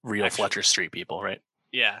the real Actually, Fletcher Street people, right?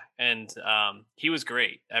 yeah, and he was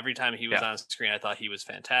great. Every time he was Yeah. on screen, I thought he was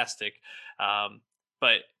fantastic.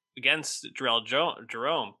 But against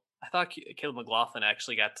Jerome, I thought Caleb McLaughlin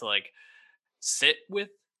actually got to like sit with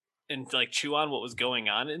and like chew on what was going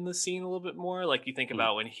on in the scene a little bit more. Like you think Mm.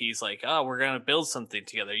 about when he's like, "Oh, we're gonna build something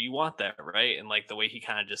together. You want that, right?" And like the way he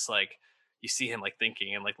kind of just like you see him like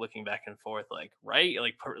thinking and like looking back and forth, like right,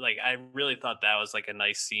 like I really thought that was like a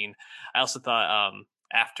nice scene. I also thought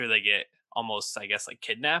after they get almost, I guess, like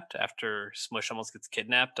kidnapped, after Smush almost gets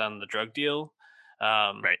kidnapped on the drug deal,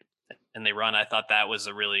 um, Right. and they run. I thought that was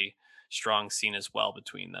a really strong scene as well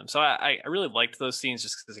between them. So I really liked those scenes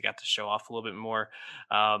just because they got to show off a little bit more.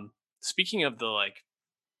 Speaking of the like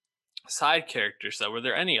side characters, though, were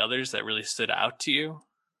there any others that really stood out to you?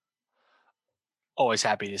 Always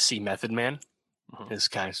happy to see Method Man. Mhm. This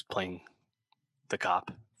guy's playing the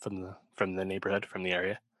cop from the neighborhood, from the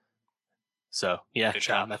area. So yeah, Good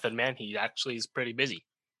shout out cop. Method Man. He actually is pretty busy,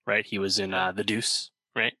 right? He was in Yeah. The Deuce,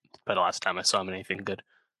 right? But the last time I saw him in anything good.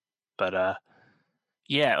 But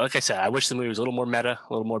yeah, like I said, I wish the movie was a little more meta,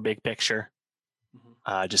 a little more big picture.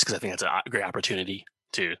 Mhm. Just because I think it's a great opportunity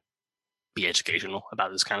to be educational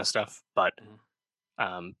about this kind of stuff. But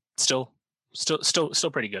Mhm.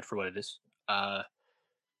 still pretty good for what it is.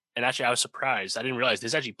 And actually, I was surprised. I didn't realize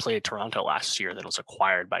this actually played Toronto last year. That was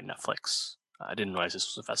acquired by Netflix. I didn't realize this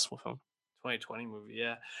was a festival film. 2020 movie,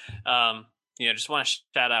 yeah. Um, just want to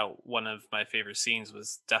shout out one of my favorite scenes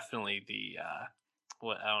was definitely the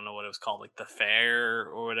what I don't know what it was called, like the fair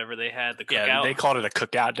or whatever they had, the Yeah, cookout. they called it a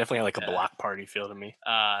cookout. Definitely like a Yeah. block party feel to me.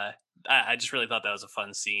 I just really thought that was a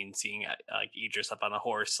fun scene, seeing like Idris up on a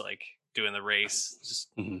horse, like doing the race.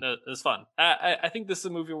 Just Mm-hmm. it was fun. I think this is a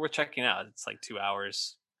movie worth checking out. It's like 2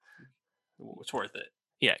 hours. It's worth it.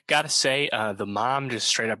 Yeah, gotta say, the mom just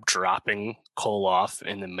straight up dropping Cole off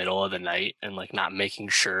in the middle of the night and like not making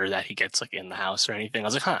sure that he gets like in the house or anything. I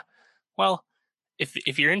was like, huh. Well,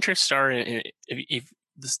 if your interests are if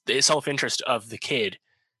the self interest of the kid,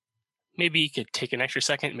 maybe you could take an extra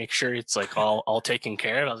second, and make sure it's like all taken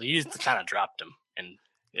care of. I was like, you just kind of dropped him and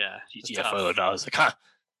Yeah, it's GTFO'd. tough. I was like, huh.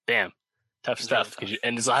 damn, tough It's really stuff. tough.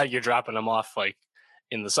 And it's not like you're dropping them off like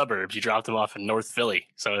in the suburbs. You dropped them off in North Philly,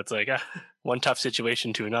 so it's like one tough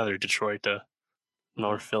situation to another. Detroit to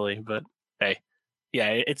North Philly, but hey,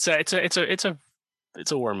 yeah, it's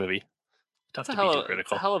a war movie. Tough to be too It's a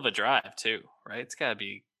critical. hell of a drive too, right? It's got to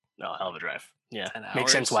be No, hell of a drive. Yeah, 10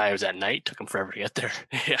 makes sense hours. why it was at night. Took them forever to get there.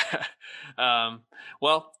 Yeah.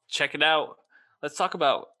 Well, check it out. Let's talk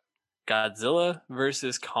about Godzilla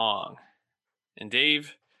versus Kong. And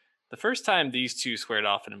Dave, the first time these two squared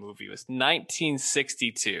off in a movie was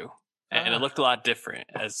 1962. And it looked a lot different,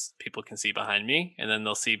 as people can see behind me, and then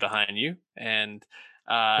they'll see behind you. And,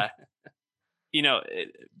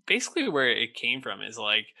 basically where it came from is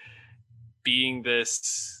like being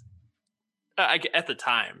this, at the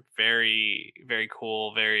time, very, very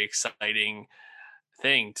cool, very exciting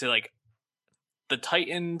thing to like the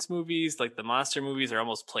Titans movies, like the monster movies are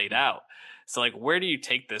almost played out. So like where do you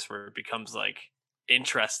take this where it becomes like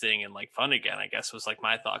interesting and like fun again, I guess was like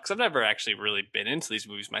my thought. Because I've never actually really been into these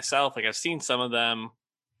movies myself. Like I've seen some of them,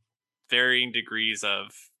 varying degrees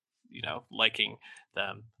of, liking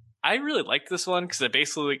them. I really liked this one because I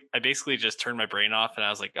basically just turned my brain off and I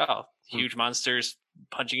was like, oh, huge monsters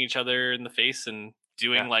punching each other in the face and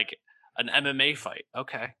doing like an MMA fight.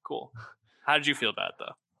 Okay, cool. How did you feel about it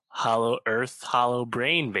though? Hollow Earth, hollow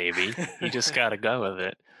brain, baby. You just gotta go with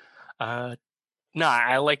it. No,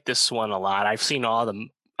 I like this one a lot. I've seen all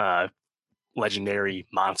the legendary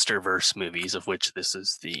MonsterVerse movies, of which this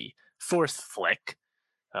is the fourth flick,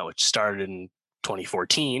 which started in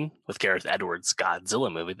 2014 with Gareth Edwards'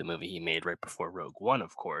 Godzilla movie, the movie he made right before Rogue One,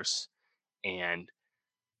 of course. And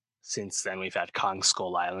since then, we've had Kong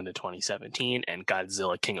Skull Island in 2017 and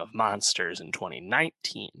Godzilla King of Monsters in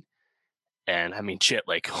 2019. And I mean, shit,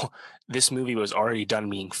 like this movie was already done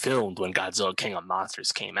being filmed when Godzilla King of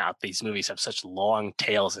Monsters came out. These movies have such long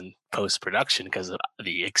tails in post production because of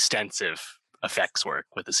the extensive effects work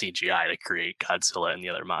with the CGI to create Godzilla and the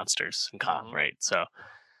other monsters and Kong, right? So,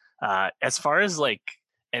 as far as like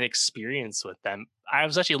an experience with them, I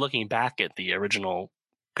was actually looking back at the original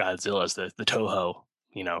Godzilla's, the Toho,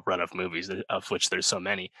 run of movies, of which there's so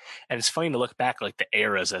many. And it's funny to look back, like the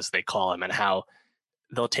eras as they call them, and how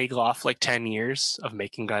they'll take off like 10 years of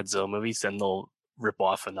making Godzilla movies, then they'll rip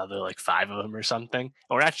off another like 5 of them or something. And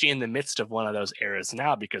we're actually in the midst of one of those eras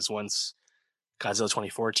now, because once Godzilla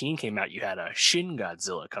 2014 came out, you had a Shin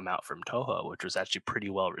Godzilla come out from Toho, which was actually pretty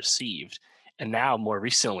well received. And now, more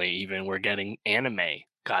recently, even we're getting anime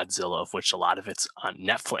Godzilla, of which a lot of it's on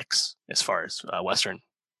Netflix as far as Western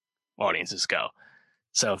audiences go.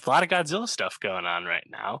 So a lot of Godzilla stuff going on right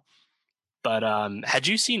now. But had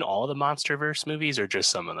you seen all the MonsterVerse movies or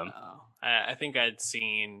just some of them? I think I'd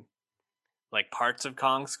seen like parts of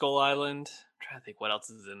Kong Skull Island. I'm trying to think what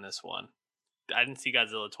else is in this one. I didn't see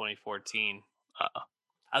Godzilla 2014.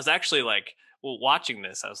 I was actually like, watching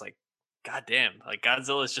this, I was like, God damn, like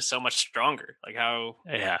Godzilla is just so much stronger. Like how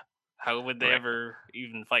would they ever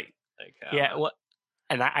even fight? Like well,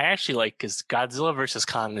 and I actually like, because Godzilla versus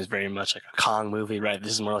Kong is very much like a Kong movie, right?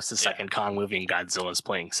 This is more or less the second Kong movie, and Godzilla's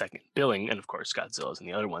playing second billing, and of course Godzilla's in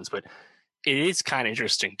the other ones. But it is kind of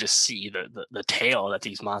interesting to see the tale that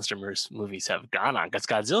these MonsterVerse movies have gone on, because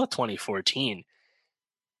Godzilla 2014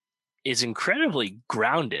 is incredibly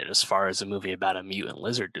grounded as far as a movie about a mutant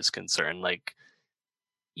lizard is concerned. Like,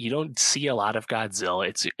 you don't see a lot of Godzilla.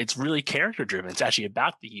 It's really character driven. It's actually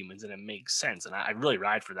about the humans, and it makes sense. And I really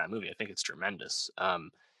ride for that movie. I think it's tremendous. And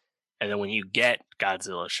then when you get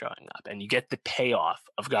Godzilla showing up, and you get the payoff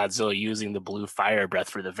of Godzilla using the blue fire breath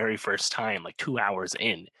for the very first time, like 2 hours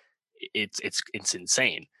in, it's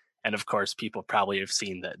insane. And of course, people probably have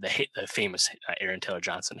seen the famous Aaron Taylor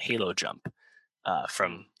Johnson Halo jump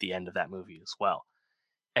from the end of that movie as well.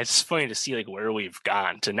 And it's funny to see like where we've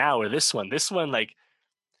gone to now, where this one like,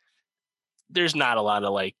 there's not a lot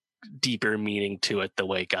of like deeper meaning to it the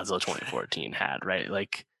way Godzilla 2014 had, right?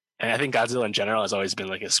 Like, and I think Godzilla in general has always been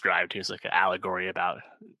like ascribed to as like an allegory about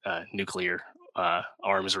nuclear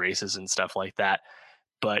arms races and stuff like that.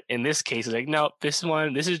 But in this case, it's like, no, this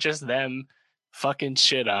is just them fucking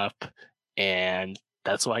shit up, and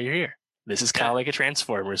that's why you're here. This is kind of like a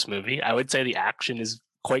Transformers movie. I would say the action is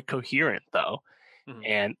quite coherent though.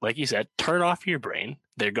 And like you said, turn off your brain.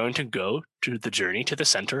 They're going to go to the journey to the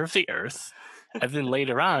center of the Earth. And then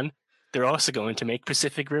later on, they're also going to make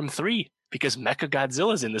Pacific Rim 3 because Mecha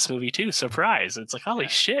Godzilla's in this movie too. Surprise. It's like, holy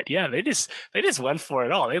shit. Yeah, they just went for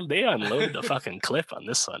it all. They unloaded the fucking clip on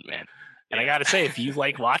this one, man. And I got to say, if you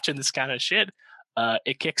like watching this kind of shit,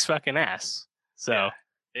 it kicks fucking ass. So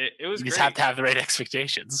it was you just great. have to have the right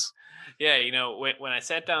expectations. Yeah, when I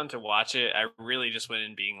sat down to watch it, I really just went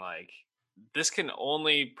in being like, this can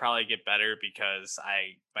only probably get better because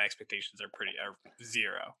my expectations are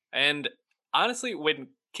zero. And honestly, when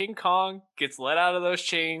King Kong gets let out of those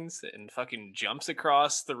chains and fucking jumps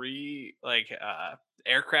across three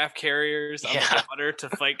aircraft carriers on the Yeah. water to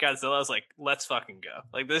fight Godzilla, I was like, let's fucking go.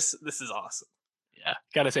 Like this is awesome. Yeah,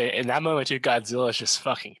 gotta say, in that moment, too, Godzilla is just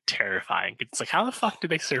fucking terrifying. It's like, how the fuck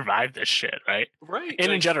did they survive this shit, right? Right. And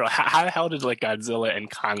in Like general, how the hell did like Godzilla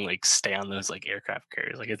and Kong like stay on those like aircraft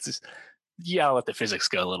carriers? Like, it's just, yeah, I'll let the physics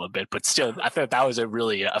go a little bit, but still, I thought that was a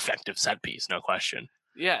really effective set piece, no question.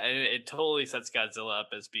 yeah, and it totally sets Godzilla up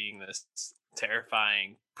as being this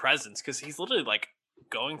terrifying presence because he's literally like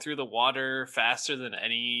going through the water faster than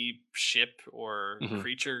any ship or Mhm.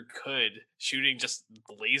 creature could, shooting just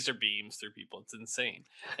laser beams through people. It's insane.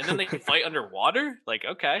 And then they fight underwater. Like,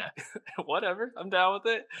 okay, whatever, I'm down with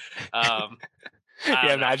it. I Yeah, don't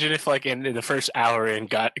know. imagine if like in the first hour in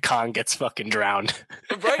Kong gets fucking drowned,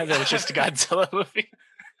 Right? and then it's just a Godzilla movie.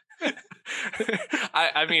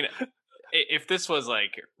 I mean, if this was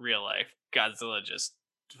like real life, Godzilla just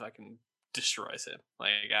fucking destroys him.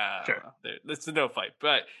 Like, I don't Sure. know. It's a no fight.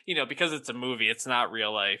 But, because it's a movie, it's not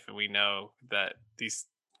real life. And we know that these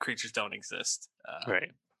creatures don't exist.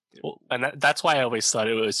 Right. Well, and that's why I always thought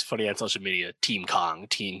it was funny on social media. Team Kong,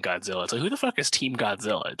 Team Godzilla. It's like, who the fuck is Team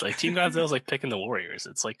Godzilla? It's like Team Godzilla's like picking the Warriors.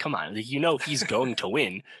 It's like, come on, like, he's going to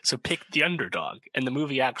win, so pick the underdog. And the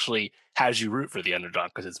movie actually has you root for the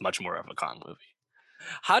underdog because it's much more of a Kong movie.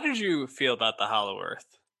 How did you feel about the Hollow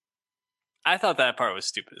Earth? I thought that part was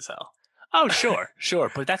stupid as hell. Oh,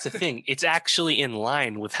 sure. But that's the thing. It's actually in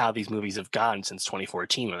line with how these movies have gone since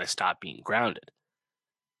 2014 when they stopped being grounded.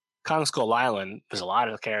 Kong Skull Island, there's a lot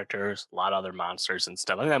of characters, a lot of other monsters and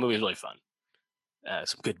stuff. I think that movie is really fun.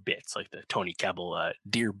 Some good bits, like the Tony Kebbell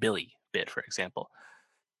Dear Billy bit, for example.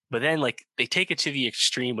 But then, like, they take it to the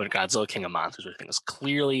extreme with Godzilla King of Monsters, which I think is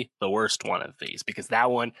clearly the worst one of these, because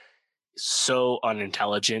that one is so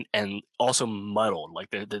unintelligent and also muddled.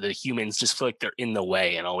 Like, the humans just feel like they're in the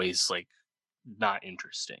way and always, like, not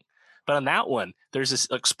interesting. But on that one, there's this,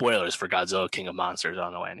 like, spoilers for Godzilla King of Monsters. I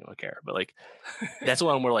don't know why anyone care, but like that's the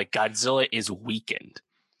one where like Godzilla is weakened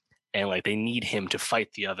and like they need him to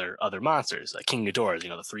fight the other monsters, like King Ghidorah, the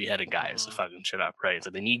 3-headed guy is the fucking shit up, right? So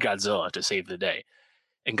they need Godzilla to save the day,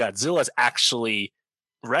 and Godzilla's actually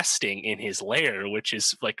resting in his lair, which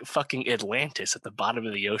is like fucking Atlantis at the bottom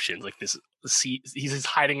of the ocean, like this sea. He's just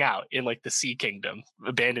hiding out in like the Sea Kingdom,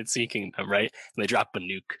 abandoned Sea Kingdom, right? And they drop a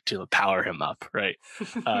nuke to power him up, right?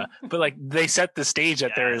 But like they set the stage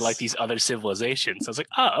that there are like these other civilizations. So I was like,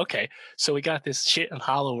 oh, okay. So we got this shit on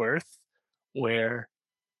Hollow Earth where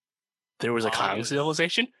there was a Kong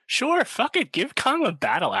civilization. Sure, fuck it. Give Kong a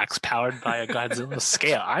battle axe powered by a Godzilla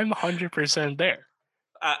scale. I'm 100% there.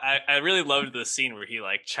 I really loved the scene where he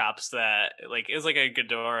like chops that, like it was like a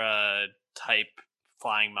Ghidorah type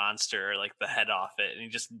flying monster, like the head off it, and he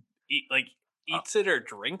just eats it or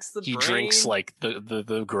drinks the he brain. Drinks like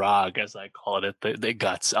the grog, as I call it, the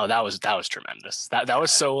guts. Oh, that was tremendous. That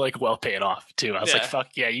was so like well paid off too. I was like, fuck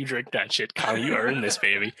yeah, you drink that shit, Kong. You earned this,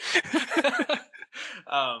 baby.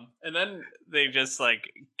 And then they just like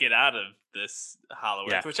get out of this Hollow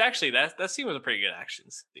Earth, which actually that scene was a pretty good action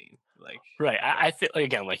scene. Like, right, I feel like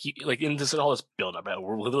again, like in this all this build up, right,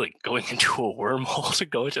 we're literally going into a wormhole to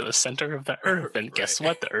go to the center of the Earth, and guess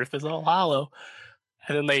what? The Earth is all hollow,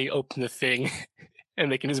 and then they open the thing,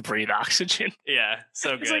 and they can just breathe oxygen. Yeah,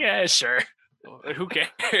 so good. It's like, yeah, sure. Who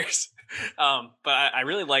cares? But I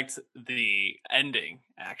really liked the ending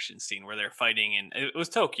action scene where they're fighting in, it was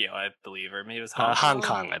Tokyo, I believe, or maybe it was Hong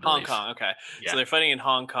Kong, I believe. Hong Kong, okay. Yeah. So they're fighting in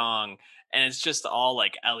Hong Kong, and it's just all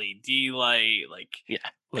like LED light, like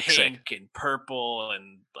pink sick. And purple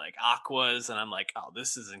and like aquas, and I'm like, oh,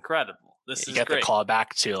 this is incredible. This is great. The call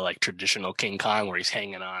back to like traditional King Kong where he's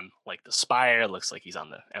hanging on like the spire. Looks like he's on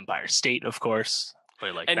the Empire State, of course.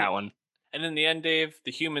 Really like that one. And in the end, Dave,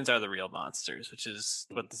 the humans are the real monsters, which is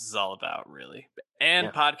what this is all about, really. And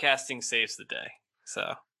podcasting saves the day.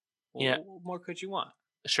 So, what more could you want?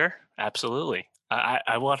 Sure, absolutely.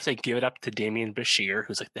 I want to say give it up to Damian Bashir,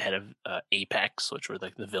 who's like the head of Apex, which were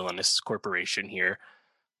like the villainous corporation here.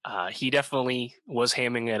 He definitely was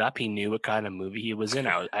hamming it up. He knew what kind of movie he was in.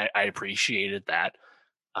 I appreciated that.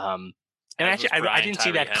 And actually, I didn't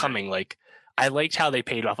see that coming. Like, I liked how they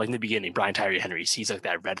paid off. Like in the beginning, Brian Tyree Henry sees like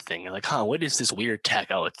that red thing, and like, huh, what is this weird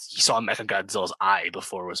tech? Oh, he saw Mechagodzilla's eye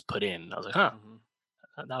before it was put in. I was like, huh,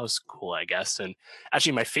 that was cool, I guess. And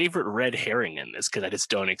actually, my favorite red herring in this, because I just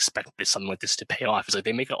don't expect something like this to pay off, is like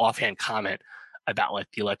they make an offhand comment about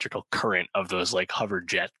like the electrical current of those like hover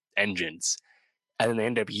jet engines, and then they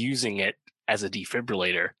end up using it as a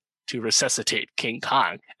defibrillator to resuscitate King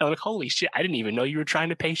Kong. And I'm like, holy shit, I didn't even know you were trying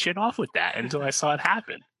to pay shit off with that until I saw it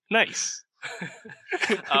happen. Nice.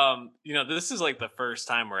 This is like the first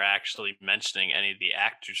time we're actually mentioning any of the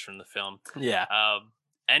actors from the film. Yeah.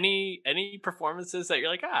 Any performances that you're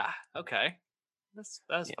like, okay, that's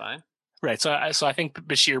fine. Right. So I think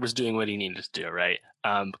Bashir was doing what he needed to do. Right.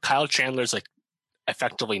 Kyle Chandler's like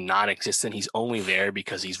effectively non-existent. He's only there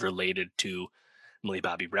because he's related to Millie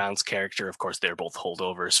Bobby Brown's character. Of course, they're both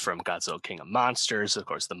holdovers from Godzilla King of Monsters. Of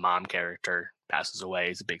course, the mom character passes away.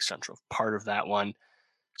 He's a big central part of that one.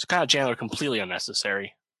 So Kyle Chandler completely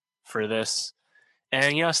unnecessary for this.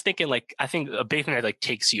 And I was thinking, like, I think a big thing that like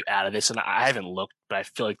takes you out of this, and I haven't looked, but I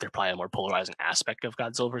feel like they're probably a more polarizing aspect of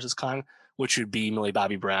Godzilla versus Kong, which would be Millie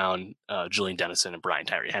Bobby Brown, Julian Dennison, and Brian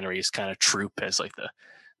Tyree Henry's kind of troupe as like the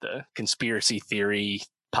conspiracy theory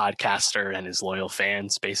podcaster and his loyal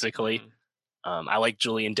fans, basically. Mm-hmm. I like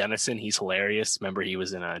Julian Dennison. He's hilarious. Remember, he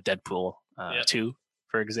was in Deadpool 2,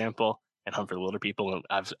 for example, and Hunt for the Wilder People. And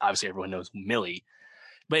obviously, everyone knows Millie.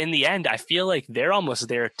 But in the end, I feel like they're almost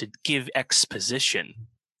there to give exposition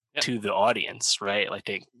to the audience, right? Like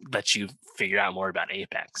they let you figure out more about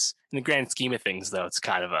Apex. In the grand scheme of things, though, it's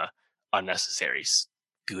kind of a unnecessary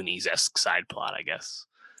Goonies-esque side plot, I guess.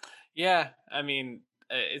 Yeah, I mean,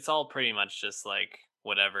 it's all pretty much just like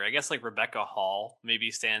whatever. I guess like Rebecca Hall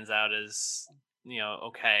maybe stands out as,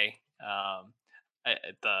 okay.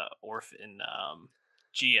 The orphan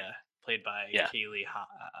Gia, played by Kaylee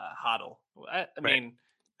Hoddle. I mean,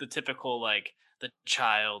 the typical like the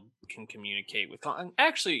child can communicate with. I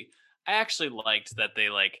actually liked that they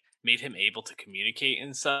like made him able to communicate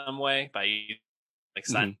in some way by like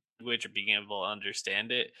sign language or being able to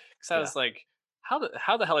understand it. Because I was like, how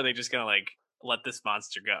the hell are they just gonna like let this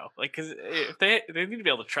monster go? Like, because if they need to be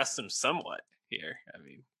able to trust him somewhat here. I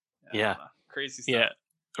mean, I don't know. Crazy stuff. Yeah,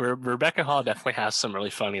 Rebecca Hall definitely has some really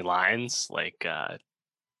funny lines, like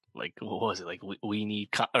what was it, like we need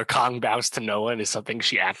Kong bows to no one is something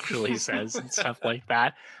she actually says and stuff like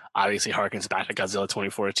that. Obviously harkens back to Godzilla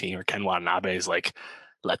 2014, where Ken Watanabe is like,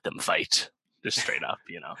 let them fight, just straight up.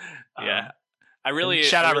 I really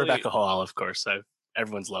shout out Rebecca Hall, of course.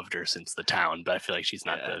 Everyone's loved her since The Town, but I feel like she's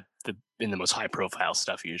not the in the most high profile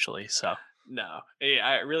stuff usually. So no,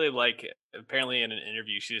 I really like it. Apparently in an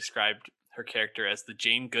interview she described her character as the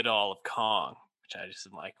Jane Goodall of Kong, which I just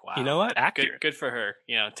am like, wow. You know what? Good for her.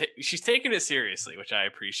 She's taking it seriously, which I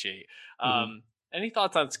appreciate. Any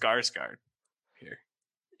thoughts on Skarsgård here?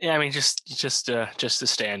 Yeah, I mean, just a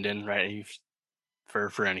stand-in, right?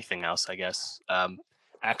 For anything else, I guess.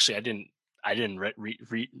 Actually, I didn't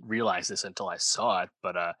realize this until I saw it,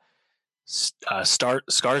 but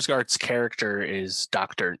Skarsgård's character is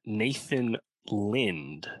Dr. Nathan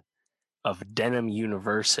Lind of Denham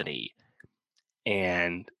University,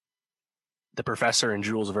 and the professor in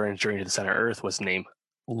Jules Verne's Journey to the Center of Earth was named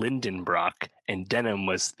Lindenbrock, and Denham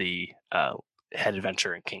was the head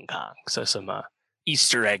adventurer in King Kong. So some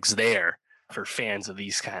Easter eggs there for fans of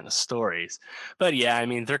these kind of stories. But yeah, I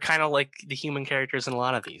mean, they're kind of like the human characters in a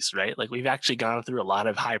lot of these, right? Like we've actually gone through a lot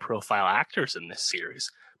of high profile actors in this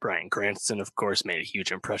series. Bryan Cranston, of course, made a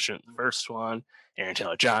huge impression in the first one. Aaron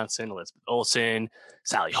Taylor Johnson, Elizabeth Olsen,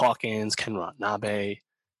 Sally Hawkins, Ken Watanabe,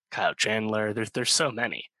 Kyle Chandler. There's so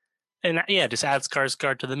many. And yeah, just add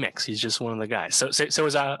Skarsgård to the mix. He's just one of the guys. So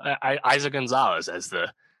is Isa Gonzalez as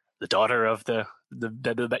the daughter of the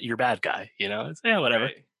your bad guy. Whatever.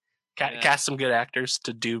 Right. Cast some good actors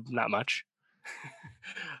to do not much.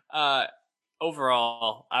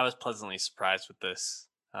 Overall, I was pleasantly surprised with this.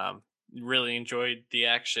 Really enjoyed the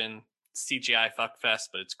action. CGI fuckfest,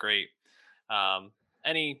 but it's great.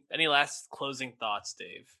 Any last closing thoughts,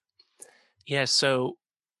 Dave? Yeah, so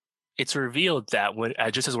it's revealed that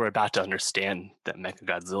just as we're about to understand that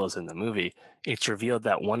Mechagodzilla's in the movie, it's revealed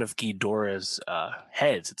that one of Ghidorah's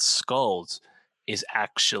heads, its skulls, is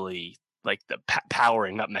actually like the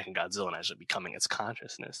powering up Mechagodzilla and actually becoming its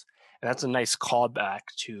consciousness. And that's a nice callback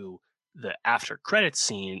to the after credits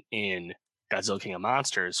scene in Godzilla King of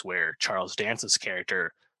Monsters, where Charles Dance's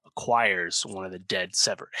character acquires one of the dead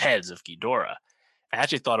severed heads of Ghidorah. I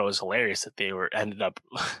actually thought it was hilarious that they ended up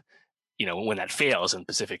when that fails and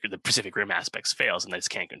the Pacific Rim aspects fails and they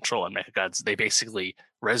just can't control it, Mechagods, they basically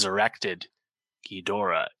resurrected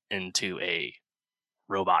Ghidorah into a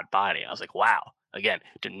robot body. I was like, wow. Again,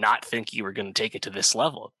 did not think you were going to take it to this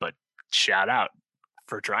level, but shout out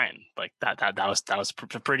for trying. Like that was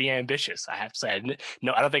pretty ambitious, I have to say.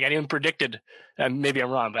 I don't think anyone predicted. Maybe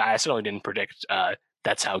I'm wrong, but I certainly didn't predict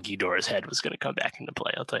that's how Ghidorah's head was going to come back into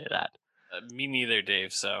play. I'll tell you that. Me neither,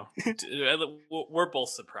 Dave. So we're both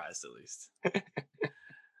surprised, at least.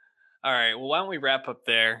 All right. Well, why don't we wrap up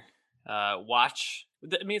there? Watch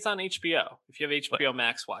I mean, it's on HBO. If you have HBO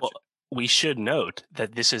Max, watch Well, it. we should note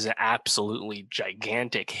that this is an absolutely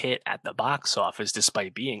gigantic hit at the box office,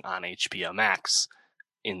 despite being on HBO Max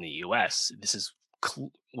in the US. This is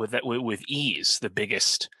with ease the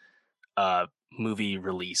biggest movie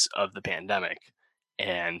release of the pandemic,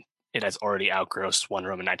 and it has already outgrossed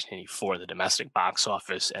Wonder Woman 1984, the domestic box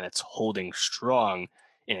office, and it's holding strong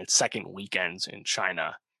in its second weekends in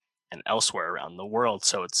China and elsewhere around the world.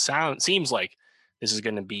 So it seems like this is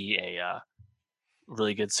going to be a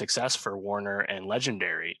really good success for Warner and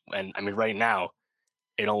Legendary. And I mean, right now,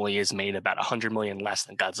 it only is made about 100 million less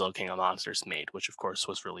than Godzilla King of Monsters made, which of course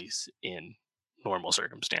was released in normal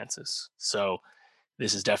circumstances. So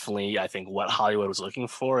this is definitely, I think, what Hollywood was looking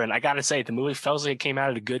for. And I gotta say, the movie feels like it came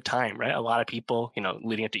out at a good time, right? A lot of people,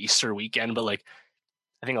 leading up to Easter weekend, but like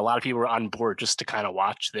I think a lot of people were on board just to kind of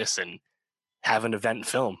watch this and have an event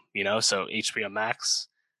film, So HBO Max,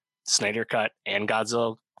 Snyder Cut, and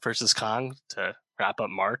Godzilla versus Kong to wrap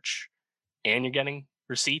up March, and you're getting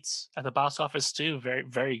receipts at the box office too. Very,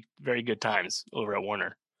 very, very good times over at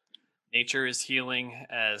Warner. Nature is healing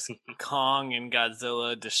as Kong and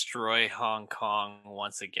Godzilla destroy Hong Kong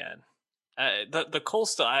once again. The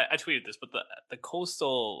coastal, I tweeted this, but the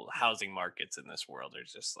coastal housing markets in this world are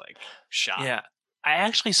just like shot. Yeah, I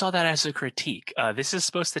actually saw that as a critique. This is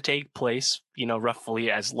supposed to take place,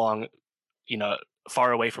 roughly as long,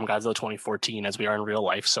 far away from Godzilla 2014 as we are in real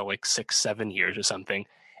life, so like 6-7 years or something.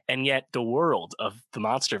 And yet the world of the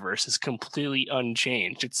MonsterVerse is completely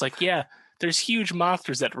unchanged. It's like, yeah, there's huge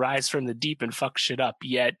monsters that rise from the deep and fuck shit up,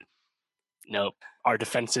 yet no, our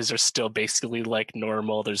defenses are still basically like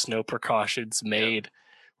normal. There's no precautions made. Yep.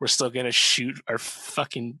 We're still gonna shoot our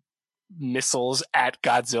fucking missiles at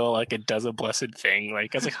Godzilla like it does a blessed thing.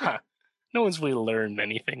 Like I was like, huh, no one's really learned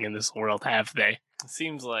anything in this world, have they? It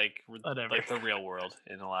seems like the real world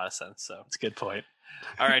in a lot of sense. So it's a good point.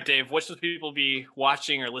 All right, Dave, what should people be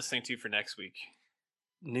watching or listening to for next week?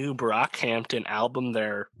 New Brockhampton album,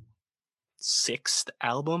 their 6th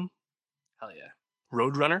album. Hell yeah.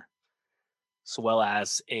 Roadrunner, as well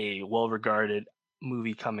as a well-regarded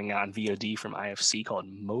movie coming out on VOD from IFC called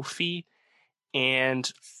Mophie,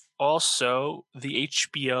 and also the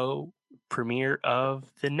HBO premiere of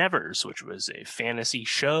The Nevers, which was a fantasy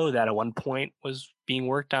show that at one point was being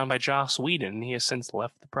worked on by Joss Whedon. He has since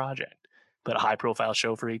left the project, but a high-profile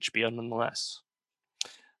show for HBO nonetheless.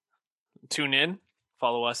 Tune in.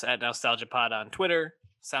 Follow us at NostalgiaPod on Twitter,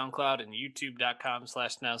 SoundCloud, and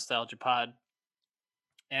YouTube.com/NostalgiaPod.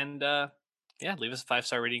 And leave us a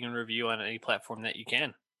 5-star rating and review on any platform that you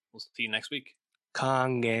can. We'll see you next week.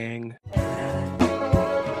 Kong gang.